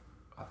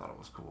thought it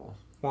was cool.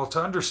 Well,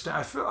 to understand,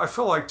 I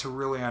feel like to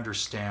really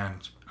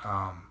understand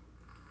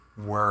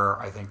where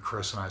I think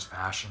Chris and I's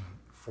passion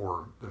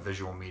for the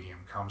visual medium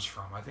comes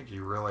from, I think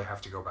you really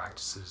have to go back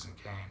to Citizen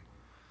Kane.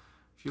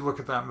 If you look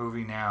at that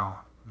movie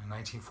now, in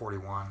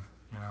 1941,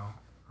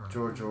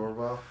 George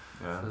Orwell?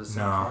 Yeah.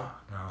 No,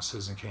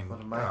 Citizen Kane.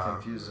 What am I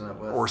confusing it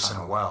with?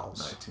 Orson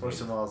Welles.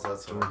 Orson Welles,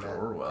 that's George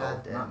Orwell.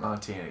 Not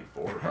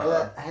 1984.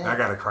 I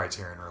got a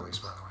Criterion release,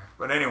 by the way.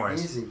 But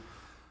anyways, easy.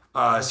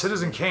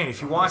 Citizen Kane,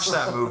 if you watch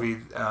that movie,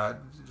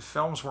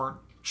 films weren't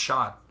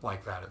shot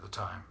like that at the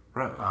time.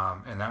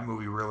 Right. And that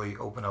movie really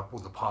opened up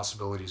with the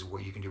possibilities of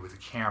what you can do with a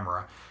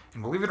camera.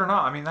 And believe it or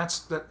not, I mean,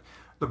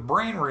 the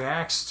brain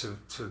reacts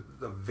to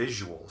the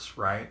visuals,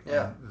 right?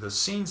 Yeah. And the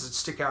scenes that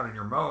stick out in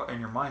your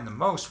mind the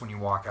most when you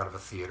walk out of a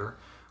theater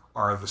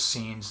are the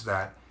scenes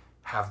that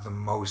have the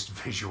most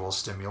visual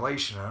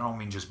stimulation. And I don't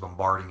mean just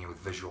bombarding you with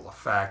visual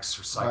effects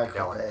or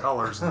psychedelic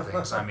colors and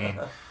things. I mean,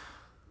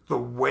 the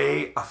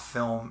way a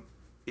film,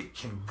 it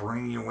can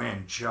bring you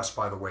in just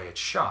by the way it's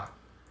shot.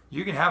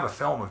 You can have a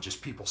film of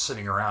just people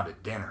sitting around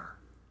at dinner,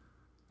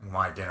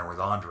 my dinner with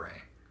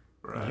Andre.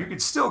 Right. You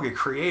could still get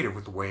creative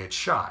with the way it's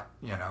shot,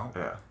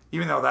 Yeah.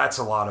 Even though that's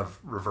a lot of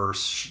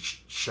reverse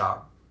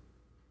shot,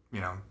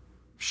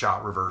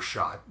 reverse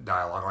shot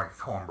dialogue, like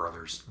Coen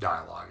Brothers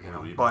dialogue,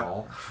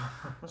 But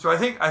so I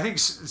think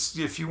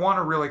if you want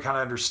to really kind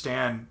of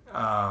understand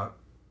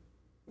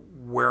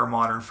where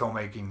modern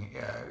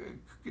filmmaking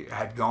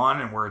had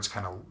gone and where it's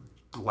kind of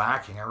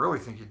lacking, I really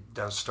think it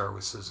does start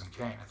with Citizen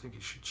Kane. I think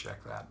you should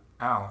check that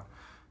out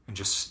and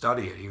just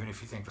study it. Even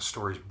if you think the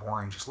story's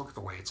boring, just look at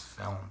the way it's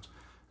filmed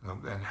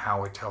and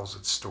how it tells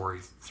its story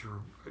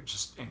through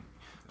just in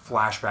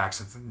flashbacks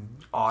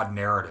and odd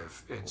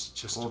narrative. It's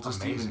just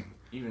amazing.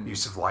 even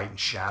use of light and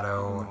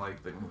shadow. Even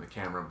like when the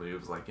camera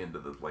moves like into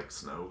the like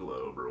snow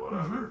globe or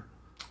whatever.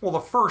 Well,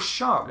 the first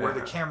shot where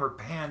the camera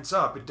pans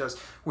up, it does,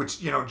 which,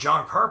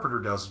 John Carpenter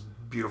does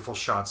beautiful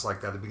shots like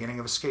that. The beginning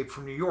of Escape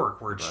from New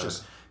York, where it's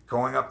just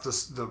going up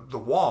the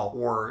wall,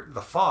 or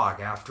The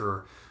Fog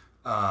after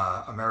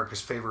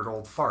America's Favorite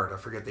Old Fart. I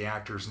forget the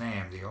actor's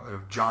name.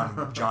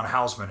 John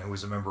Houseman, who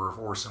was a member of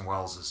Orson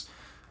Welles'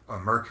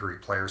 Mercury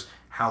Players.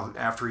 How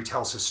after he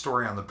tells his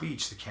story on the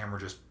beach, the camera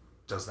just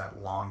does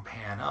that long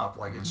pan up.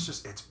 Like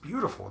it's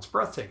beautiful. It's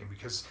breathtaking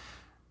because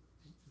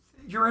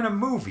you're in a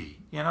movie.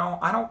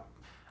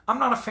 I'm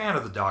not a fan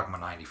of the Dogma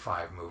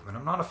 95 movement.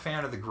 I'm not a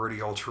fan of the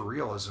gritty ultra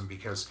realism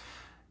because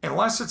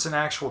unless it's an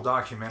actual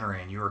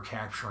documentary and you are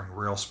capturing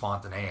real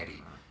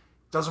spontaneity,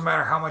 it doesn't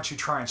matter how much you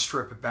try and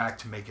strip it back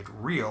to make it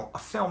real. A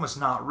film is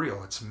not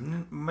real. It's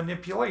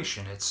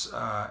manipulation. It's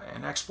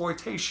an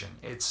exploitation.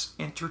 It's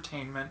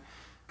entertainment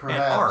and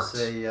art. Perhaps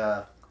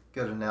a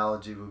good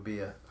analogy would be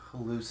a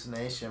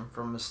hallucination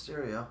from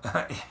Mysterio.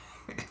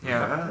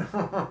 Yeah.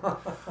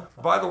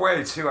 By the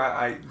way, too,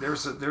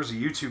 there's a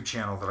YouTube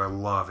channel that I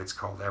love. It's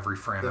called Every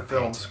Frame of Painting.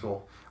 The Film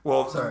School.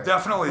 Well,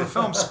 definitely the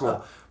Film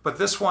School, but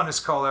this one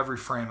is called Every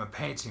Frame of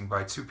Painting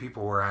by two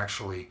people who are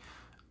actually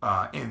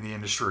in the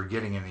industry or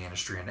getting in the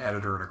industry, an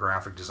editor and a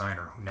graphic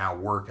designer who now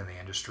work in the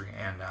industry.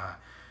 And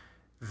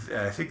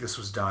I think this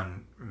was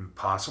done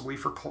possibly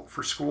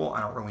for school. I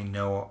don't really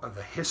know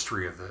the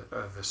history of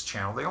this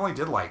channel. They only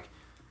did like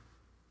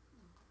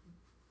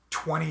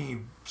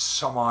 20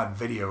 some odd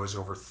videos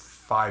over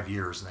 5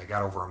 years, and they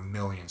got over 1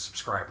 million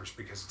subscribers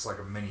because it's like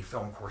a mini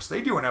film course. They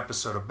do an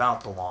episode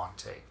about the long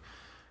take,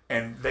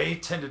 and they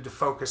tended to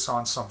focus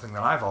on something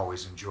that I've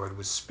always enjoyed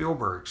was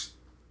Spielberg's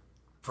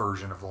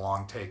version of the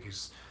long take.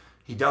 Is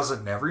he does it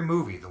in every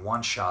movie, the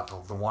one shot,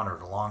 the one or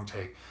the long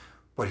take,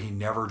 but he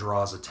never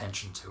draws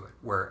attention to it,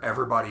 where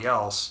everybody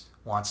else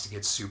wants to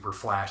get super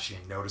flashy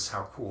and notice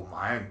how cool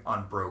my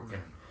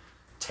unbroken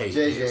take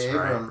is. J.J.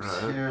 Abrams,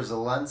 right? here's a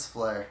lens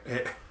flare.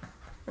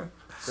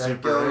 That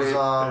Super goes 8,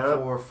 on yep.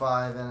 for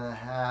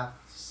 5.5,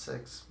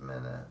 6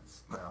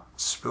 minutes. No.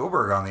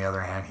 Spielberg, on the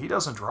other hand, he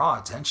doesn't draw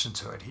attention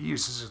to it. He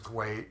uses it the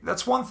way...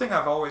 That's one thing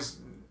I've always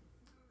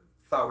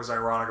thought was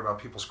ironic about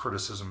people's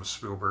criticism of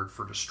Spielberg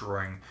for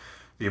destroying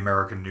the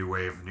American New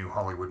Wave, New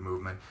Hollywood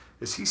movement,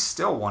 is he's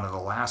still one of the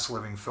last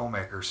living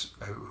filmmakers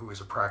who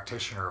is a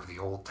practitioner of the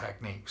old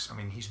techniques. I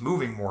mean, he's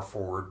moving more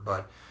forward,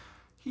 but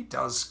he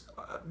does...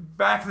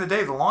 back in the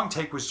day, the long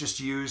take was just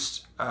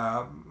used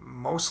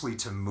mostly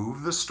to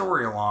move the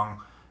story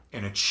along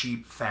in a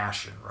cheap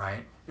fashion,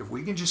 right? If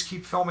we can just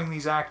keep filming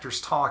these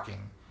actors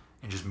talking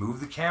and just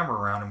move the camera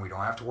around, and we don't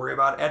have to worry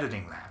about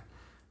editing that.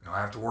 We don't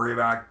have to worry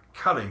about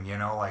cutting,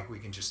 like we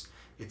can just,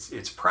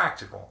 it's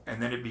practical.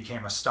 And then it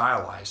became a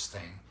stylized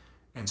thing.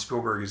 And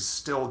Spielberg is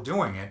still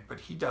doing it, but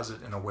he does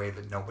it in a way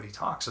that nobody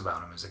talks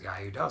about him as a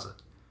guy who does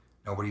it.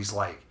 Nobody's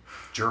like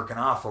jerking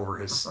off over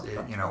his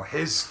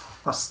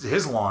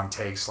long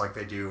takes like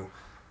they do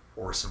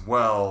Orson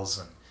Welles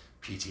and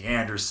P.T.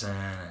 Anderson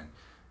and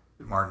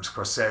Martin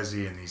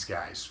Scorsese and these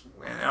guys.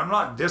 And I'm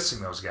not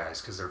dissing those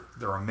guys because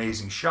they're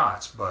amazing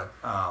shots, but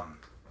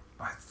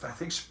I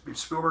think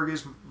Spielberg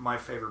is my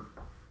favorite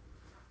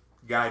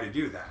guy to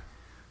do that.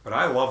 But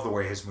I love the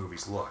way his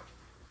movies look.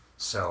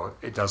 So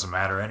it doesn't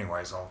matter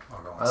anyways. I'll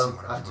go and see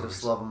one of his movies. I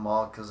just love them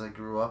all because I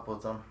grew up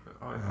with them.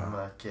 Oh, yeah. I'm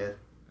a kid.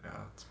 Yeah,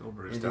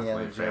 Spielberg's Indiana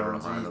definitely a favorite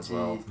of Jones, mine as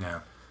well. Yeah.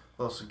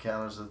 Close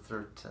Encounters of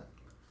the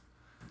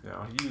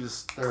Yeah,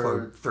 he's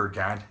Third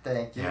guide.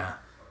 Thank you. Yeah.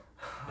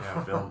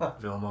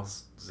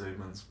 Vilmos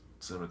Zsigmond's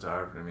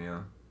cinematography,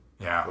 man.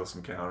 Yeah. Close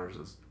Encounters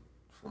is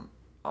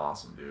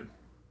awesome, dude.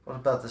 What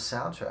about the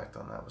soundtrack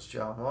on that? Was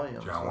John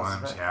Williams? John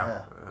wasn't Williams, it?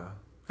 yeah.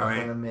 Fucking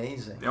I mean,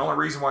 amazing. The only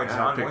reason why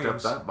John I picked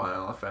Williams... up that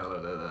vinyl. I found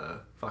it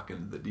at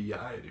fucking the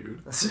DI,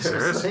 dude.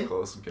 Seriously?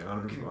 Close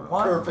Encounters.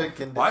 What? Perfect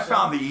condition. Well, I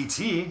found the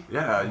E.T.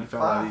 Yeah, you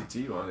found that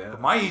ET one, yeah.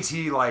 My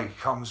E.T.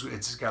 comes...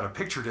 It's got a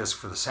picture disc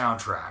for the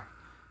soundtrack.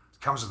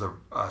 It comes with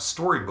a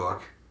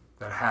storybook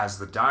that has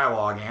the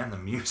dialogue and the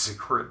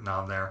music written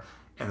on there.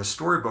 And the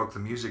storybook, the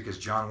music is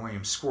John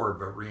Williams scored,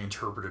 but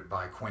reinterpreted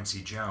by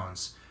Quincy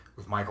Jones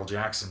with Michael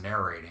Jackson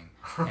narrating.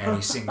 And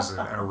he sings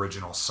an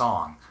original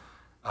song.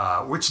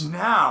 Which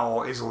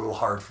now is a little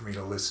hard for me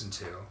to listen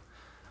to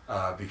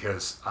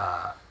because,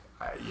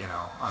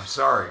 I'm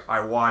sorry.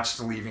 I watched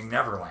Leaving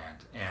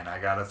Neverland, and I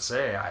gotta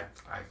say, I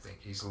think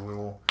he's a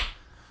little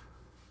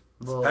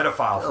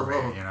pedophile for me,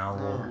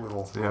 a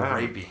little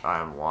rapey. I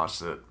haven't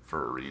watched it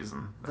for a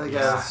reason.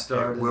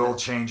 It will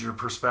change your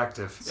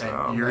perspective,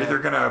 and you're either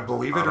gonna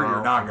believe it or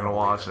you're not gonna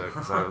watch it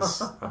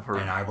because I've heard.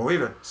 And I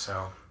believe it,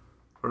 so.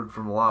 Heard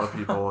from a lot of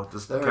people it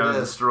just kind of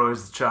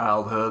destroys the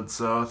childhood,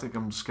 so I think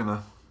I'm just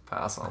gonna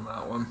pass on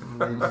that one.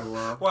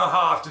 Well, how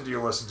often do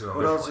you listen to them?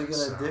 What else are you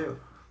going to do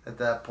at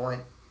that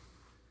point?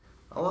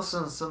 I'll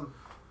listen to some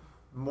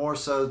more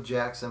so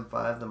Jackson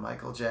 5 than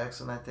Michael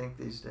Jackson, I think,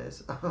 these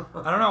days. I don't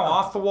know.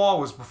 Off the Wall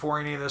was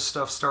before any of this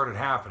stuff started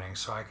happening,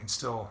 so I can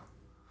still...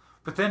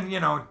 But then,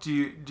 do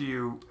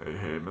you...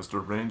 Hey,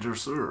 Mr. Ranger,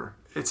 sir.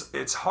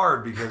 It's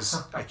hard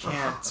because I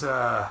can't...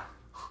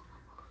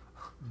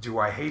 Do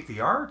I hate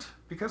the art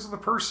because of the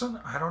person?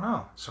 I don't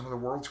know. Some of the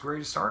world's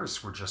greatest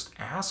artists were just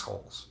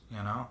assholes,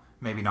 you know?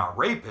 Maybe not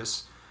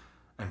rapists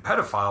and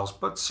pedophiles,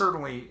 but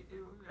certainly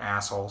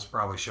assholes,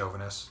 probably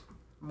chauvinists.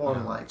 More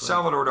than likely.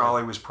 Salvador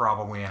Dali was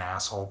probably an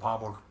asshole.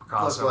 Pablo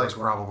Picasso was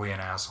probably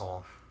an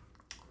asshole.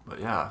 But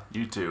yeah,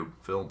 YouTube,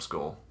 film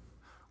school.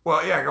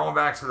 Well, yeah, going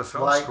back to the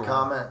film school.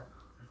 Comment.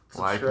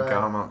 Like,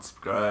 comment,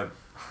 subscribe.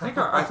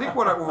 I think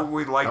what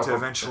we'd like to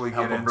eventually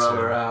get into. Help a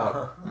brother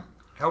out.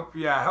 Help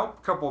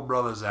a couple of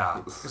brothers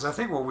out. Because I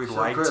think what we'd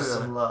like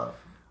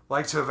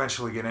to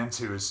eventually get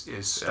into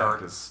is start.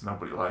 Because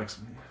nobody likes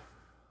me.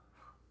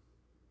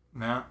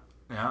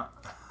 Yeah.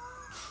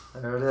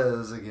 There it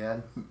is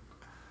again.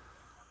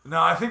 No,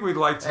 I think we'd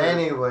like to.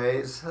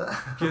 Anyways,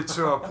 get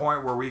to a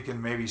point where we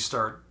can maybe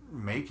start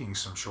making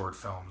some short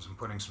films and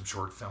putting some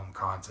short film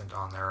content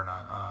on there, and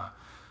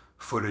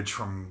footage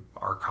from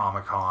our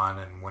Comic-Con,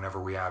 and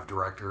whenever we have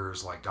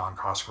directors like Don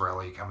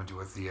Coscarelli coming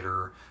to a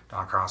theater.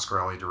 Don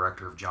Coscarelli,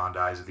 director of John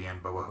Dies at the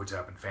End, Boba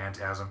Hotep, and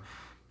Phantasm,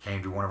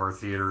 came to one of our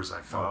theaters.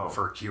 I filmed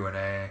for a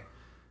Q&A.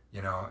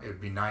 You know,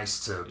 it'd be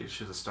nice to... You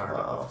should have started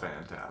with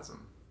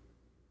Phantasm.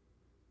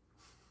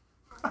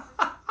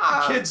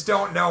 Kids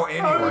don't know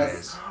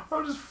anyways.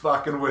 I'm just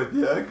fucking with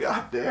you.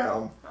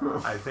 Goddamn.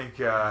 I think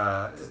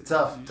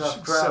tough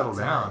crowd. Settle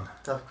down.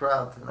 Tough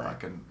crowd tonight.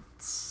 Fucking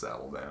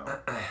settle down.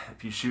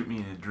 If you shoot me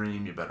in a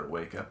dream, you better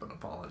wake up and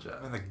apologize.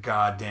 I'm in the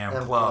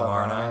goddamn club,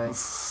 aren't I?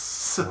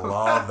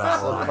 Love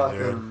that line,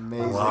 dude.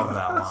 Amazing. Love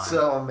that line.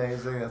 So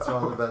amazing. That's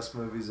one of the best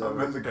movies ever.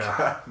 I'm in the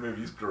cat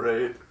movie's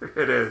great.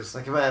 It is.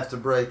 Like, I might have to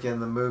break in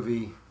the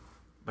movie.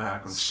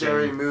 Back when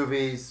Scary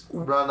movies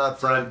run up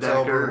to Fred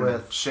October Decker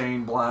with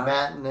Shane Black,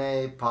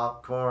 Matinee,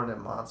 Popcorn, and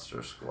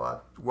Monster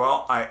Squad.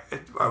 Well, I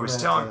was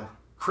telling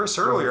Chris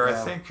earlier. I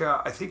think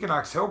in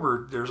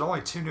October there's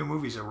only 2 new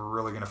movies that we're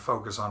really going to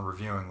focus on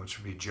reviewing, which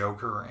would be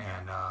Joker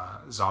and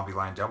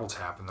Zombieland Double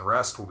Tap, and the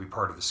rest will be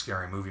part of the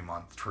Scary Movie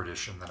Month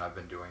tradition that I've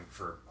been doing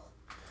for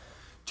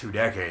 2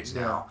 decades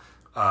now.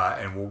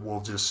 And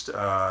we'll just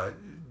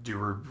do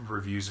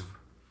reviews of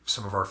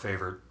some of our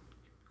favorite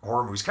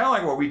horror movies, kind of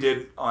like what we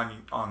did on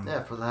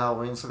for the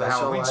Halloween special. The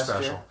Halloween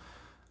special.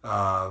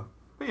 But,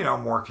 you know,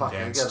 more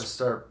condensed. You got to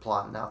start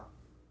plotting out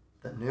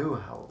the new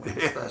Halloween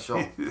special.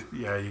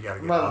 Yeah, you got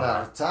to get running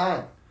out of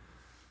time.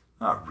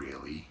 Not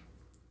really.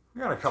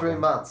 We got a couple. 3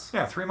 months.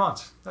 Yeah, 3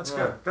 months. That's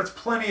good. That's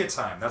plenty of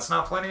time. That's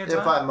not plenty of time.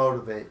 If I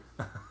motivate.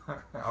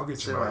 I'll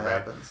get you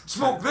motivated.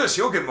 Smoke this,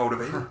 you'll get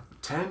motivated.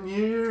 10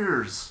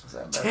 years.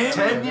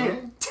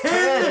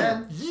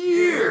 10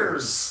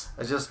 years.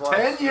 I just watched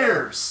 10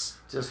 years.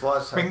 Just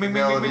watched Bing,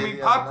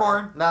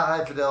 popcorn. Not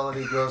High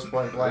Fidelity, Gross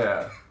Point Blank.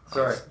 Yeah.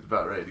 Sorry.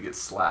 About ready to get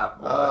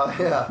slapped.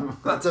 Yeah.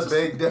 That's a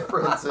big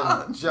difference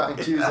in John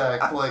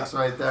Cusack flicks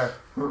right there.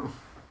 All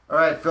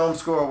right, Film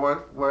Score,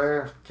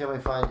 where can we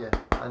find you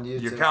on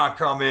YouTube? You can't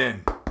come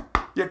in.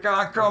 You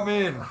can't come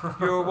in.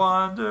 You're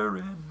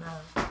wandering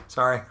now.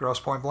 Sorry,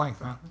 Gross Point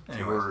Blank, man.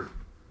 Anyway.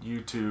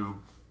 YouTube,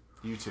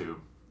 the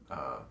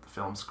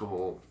Film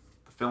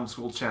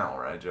School channel,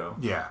 right, Joe?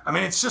 Yeah. I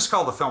mean, it's just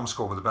called the Film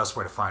School, but the best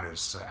way to find it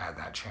is to add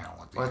that channel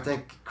at the end. I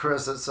think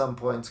Chris at some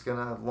point is going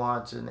to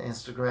launch an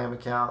Instagram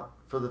account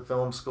for the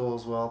Film School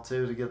as well,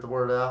 too, to get the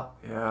word out.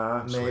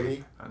 Yeah.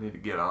 Maybe. I need to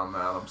get on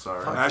that. I'm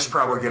sorry. I should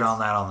probably get on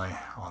that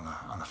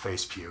on the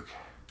face puke.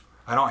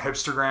 I don't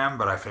hipstergram,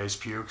 but I face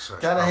puke. So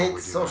kind of hate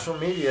social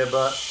media,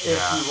 but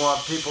if you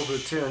want people to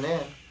tune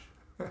in.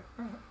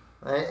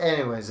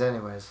 Anyways.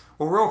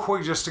 Well, real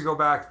quick, just to go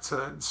back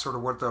to sort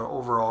of what the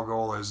overall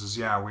goal is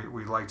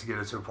we'd like to get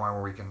it to a point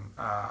where we can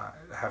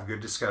have good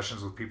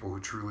discussions with people who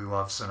truly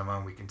love cinema,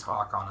 and we can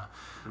talk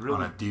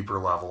on a deeper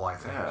level, I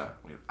think.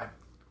 Yeah.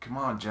 Come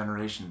on,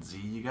 Generation Z,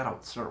 you gotta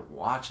start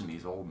watching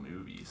these old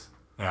movies.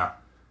 Yeah.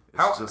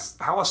 How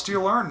else do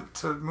you learn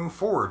to move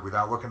forward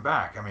without looking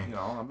back? I mean,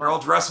 we're all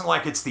dressing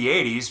like it's the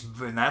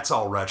 80s, and that's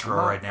all retro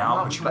right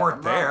now, but you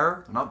weren't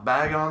there. I'm not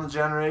bagging on the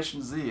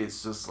Generation Z.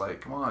 It's just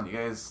like, come on, you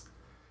guys,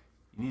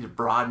 you need to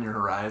broaden your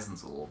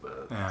horizons a little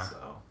bit. Yeah.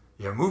 So.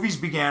 Yeah, movies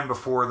began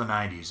before the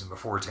 90s and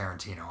before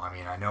Tarantino. I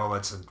mean, I know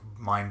that's a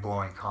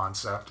mind-blowing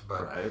concept,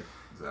 but... Right,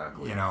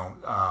 exactly. You know,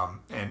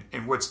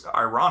 and what's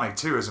ironic,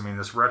 too, is, I mean,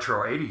 this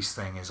retro 80s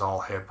thing is all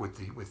hip with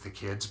the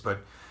kids, but...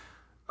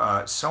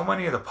 so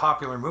many of the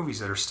popular movies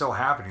that are still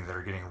happening, that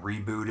are getting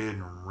rebooted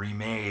and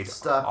remade,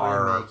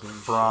 are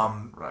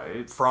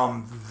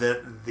from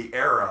the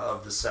era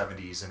of the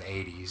 70s and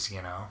 80s.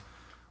 You know,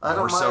 I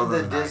don't mind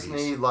the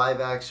Disney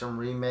live action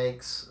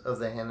remakes of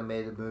the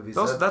animated movies.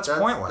 That's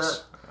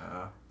pointless.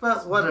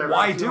 But whatever.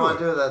 Why if you want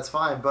to do it, that's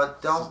fine.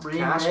 But don't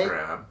remake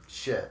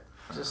shit.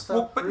 Just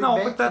stop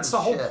but that's the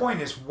whole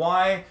point. Is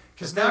why.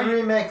 If they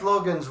remake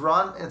Logan's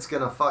Run, it's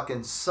going to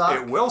fucking suck.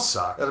 It will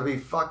suck. It'll be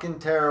fucking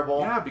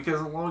terrible. Yeah,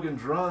 because in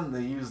Logan's Run,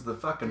 they use the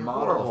fucking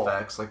model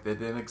effects like they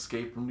did in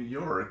Escape from New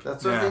York.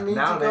 That's what they need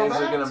Nowadays, to go back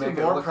they're going to make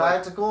it more look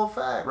practical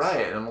effects.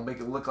 Right, and it'll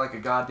make it look like a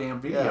goddamn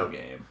video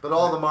game. But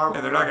all the Marvel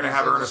and they're not going to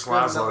have Ernest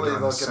Laszlo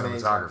doing the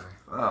cinematography.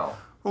 Oh.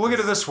 Well, look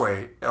at it this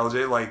way,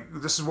 LJ. Like,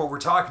 this is what we're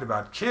talking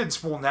about.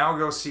 Kids will now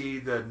go see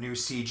the new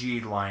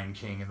CG Lion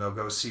King, and they'll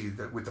go see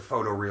with the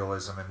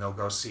photorealism, and they'll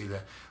go see the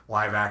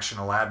live-action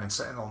Aladdin,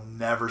 and they'll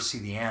never see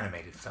the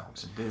animated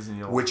films,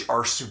 Disney which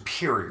are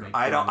superior.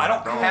 I don't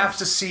have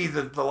to see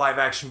the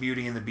live-action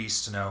Beauty and the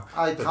Beast to know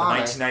that the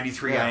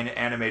 1993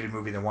 animated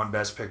movie that won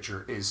Best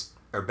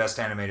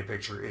Animated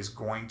Picture is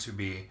going to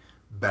be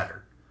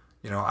better.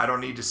 I don't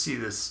need to see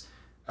this.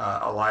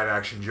 A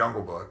live-action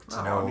Jungle Book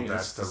to know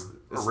that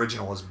the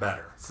original is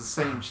better. It's the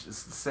same.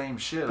 It's the same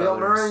shit. Bill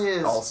Murray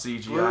is all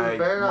CGI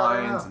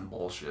lines and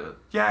bullshit.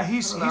 Yeah,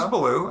 he's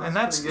Baloo, and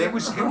it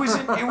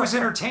was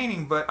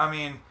entertaining. But I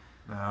mean,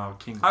 no,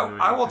 King Louis.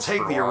 I will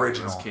take the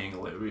original.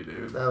 King Louis,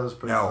 dude. That was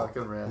pretty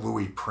fucking rad.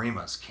 Louis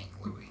Prima's King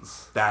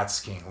Louis. That's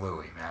King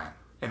Louis, man.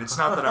 And it's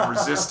not that I'm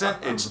resistant.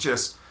 It's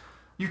just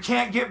you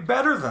can't get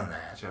better than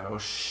that. Joe,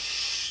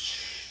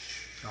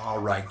 all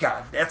right,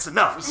 God, that's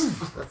enough.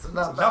 That's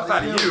enough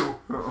out of you.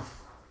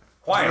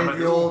 Why? I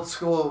the old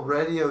school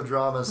radio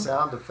drama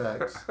sound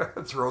effects.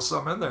 Throw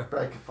some in there.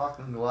 Break a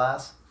fucking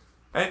glass.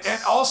 And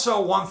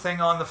also one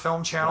thing on the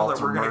film channel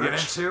that we're going to get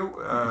into,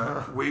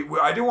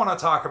 I do want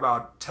to talk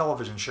about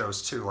television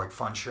shows too, like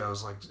fun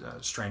shows like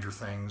Stranger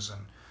Things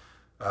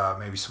and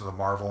maybe some of the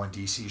Marvel and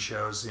DC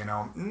shows.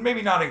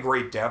 Maybe not in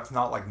great depth,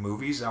 not like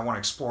movies. I want to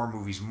explore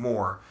movies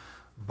more,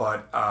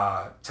 but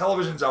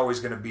television's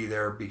always going to be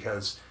there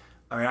because.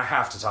 I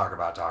have to talk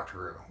about Doctor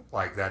Who.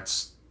 Like,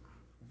 that's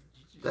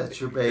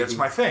your baby. That's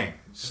my thing.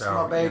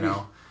 So, my baby.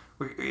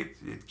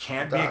 It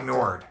can't be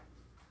ignored.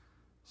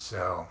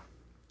 So,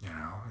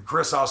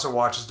 Chris also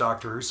watches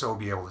Doctor Who, so we'll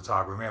be able to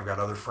talk with me. I've got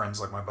other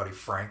friends like my buddy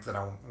Frank that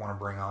I want to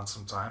bring on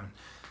sometime and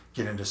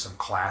get into some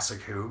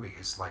classic Who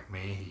because, like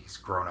me, he's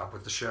grown up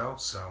with the show.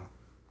 So,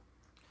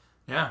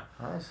 yeah.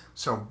 Nice.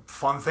 So,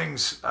 fun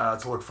things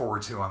to look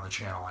forward to on the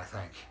channel, I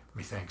think.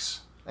 Methinks.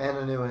 And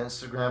a new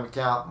Instagram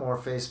account, more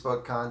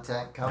Facebook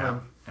content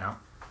coming. Yeah.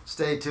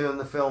 Stay tuned.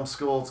 The film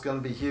school, it's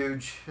going to be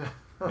huge.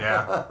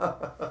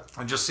 Yeah.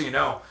 And just so you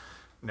know,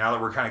 now that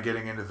we're kind of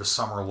getting into the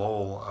summer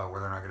lull, where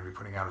they're not going to be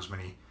putting out as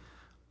many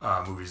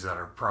movies that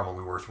are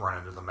probably worth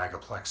running to the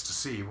Megaplex to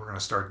see, we're going to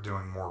start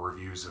doing more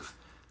reviews of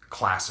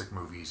classic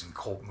movies and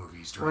cult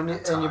movies during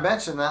that time. And you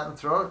mentioned that, and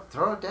throw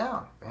it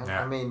down, man.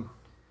 Yeah.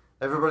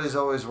 Everybody's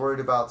always worried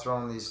about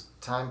throwing these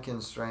time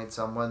constraints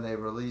on when they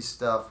release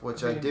stuff,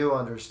 which I do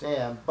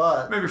understand,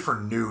 but... Maybe for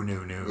new.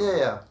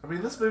 Yeah.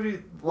 This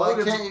movie... Why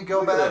can't you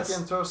go back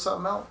and throw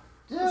something out?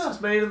 Yeah. This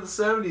was made in the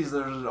 70s.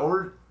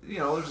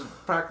 There's a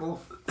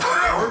practical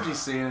orgy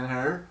scene in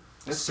here.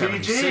 It's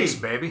PG.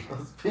 Baby.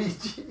 It's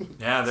PG.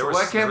 Yeah,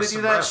 why can't they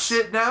do that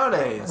shit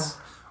nowadays?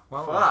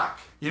 Well, fuck.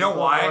 You know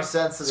why? It's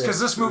because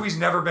this movie's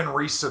never been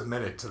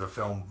resubmitted to the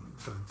film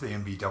for the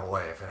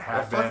MPAA. If it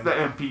had been, fuck the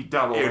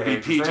MPAA. It'd be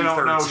PG-13. They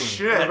don't know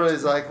shit.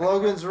 Everybody's like,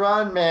 Logan's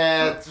Run,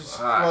 man. Just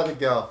let it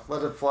go.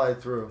 Let it fly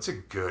through. It's a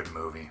good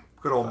movie.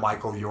 Good old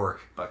Michael York.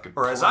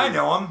 Or as I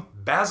know him,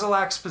 Basil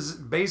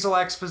Exposition.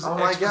 Oh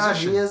my God,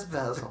 he is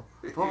Basil.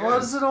 But what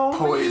does it all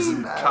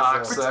Poison mean?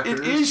 cocksuckers.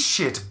 It is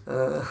shit.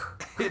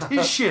 It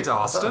is shit,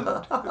 Austin.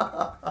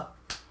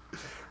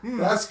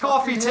 This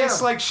coffee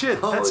tastes like shit.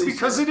 Holy That's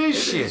because shit. it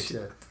is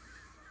shit.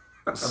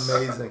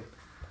 Amazing.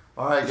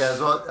 All right, guys.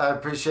 Well, I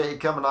appreciate you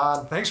coming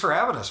on. Thanks for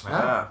having us, man.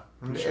 Yeah.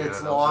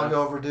 It's long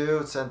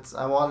overdue since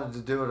I wanted to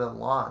do it at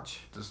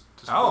launch. Just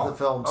for the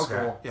film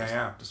school.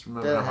 Yeah. Just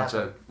remember how much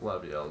I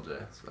love you,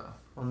 LJ. So.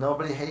 Well,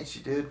 nobody hates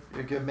you, dude.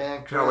 You're a good man,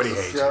 Chris. Nobody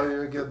hates Joe, you.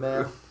 You're a good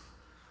man.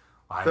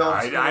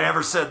 I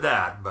never said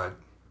that, but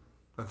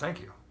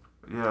thank you.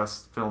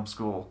 Yes, film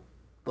school.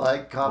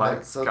 Like,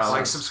 comment,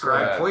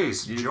 subscribe,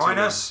 please. YouTube. Join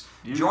us.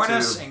 Join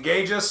us.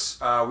 Engage us.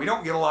 We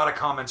don't get a lot of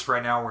comments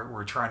right now.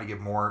 We're trying to get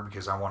more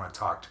because I want to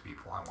talk to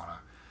people. I want to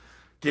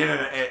get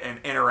an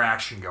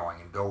interaction going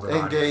and build an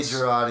audience. Engage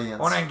your audience. I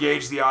want to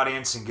engage the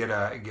audience and get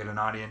an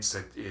audience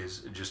that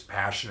is just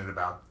passionate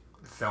about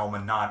film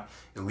and not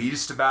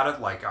elitist about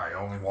it, like I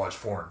only watch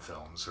foreign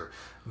films, or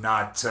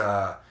not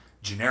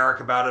generic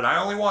about it. I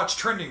only watch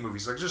trending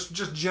movies, like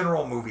just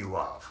general movie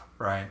love,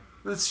 right?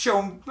 Let's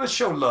show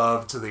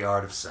love to the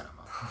art of cinema.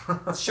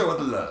 Let's show it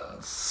the love.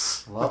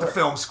 With the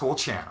Film School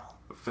channel.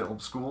 The Film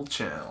School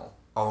channel.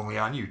 Only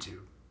on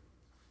YouTube.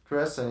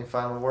 Chris, any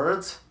final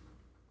words?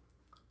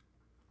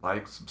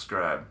 Like,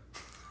 subscribe.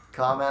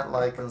 Comment,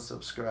 like, and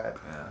subscribe.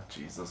 Yeah,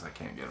 Jesus, I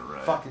can't get it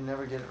right. Fucking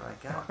never get it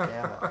right. God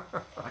damn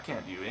it. I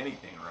can't do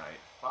anything right.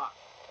 Fuck.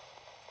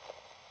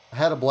 I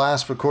had a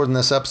blast recording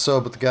this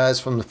episode with the guys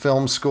from the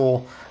film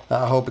school.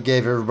 I hope it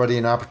gave everybody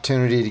an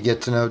opportunity to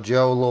get to know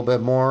Joe a little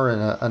bit more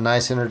and a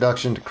nice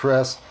introduction to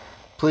Chris.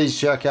 Please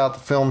check out the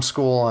film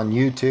school on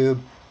YouTube,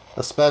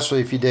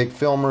 especially if you dig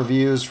film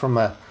reviews from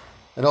an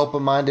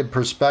open-minded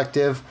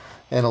perspective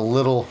and a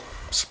little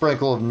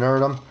sprinkle of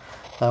nerdum.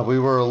 We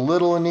were a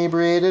little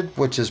inebriated,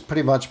 which is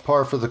pretty much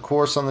par for the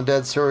course on the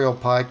Dead Serial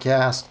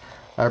podcast.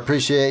 I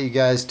appreciate you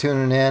guys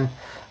tuning in.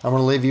 I'm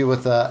going to leave you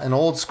with an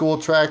old school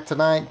track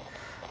tonight,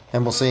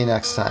 and we'll see you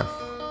next time.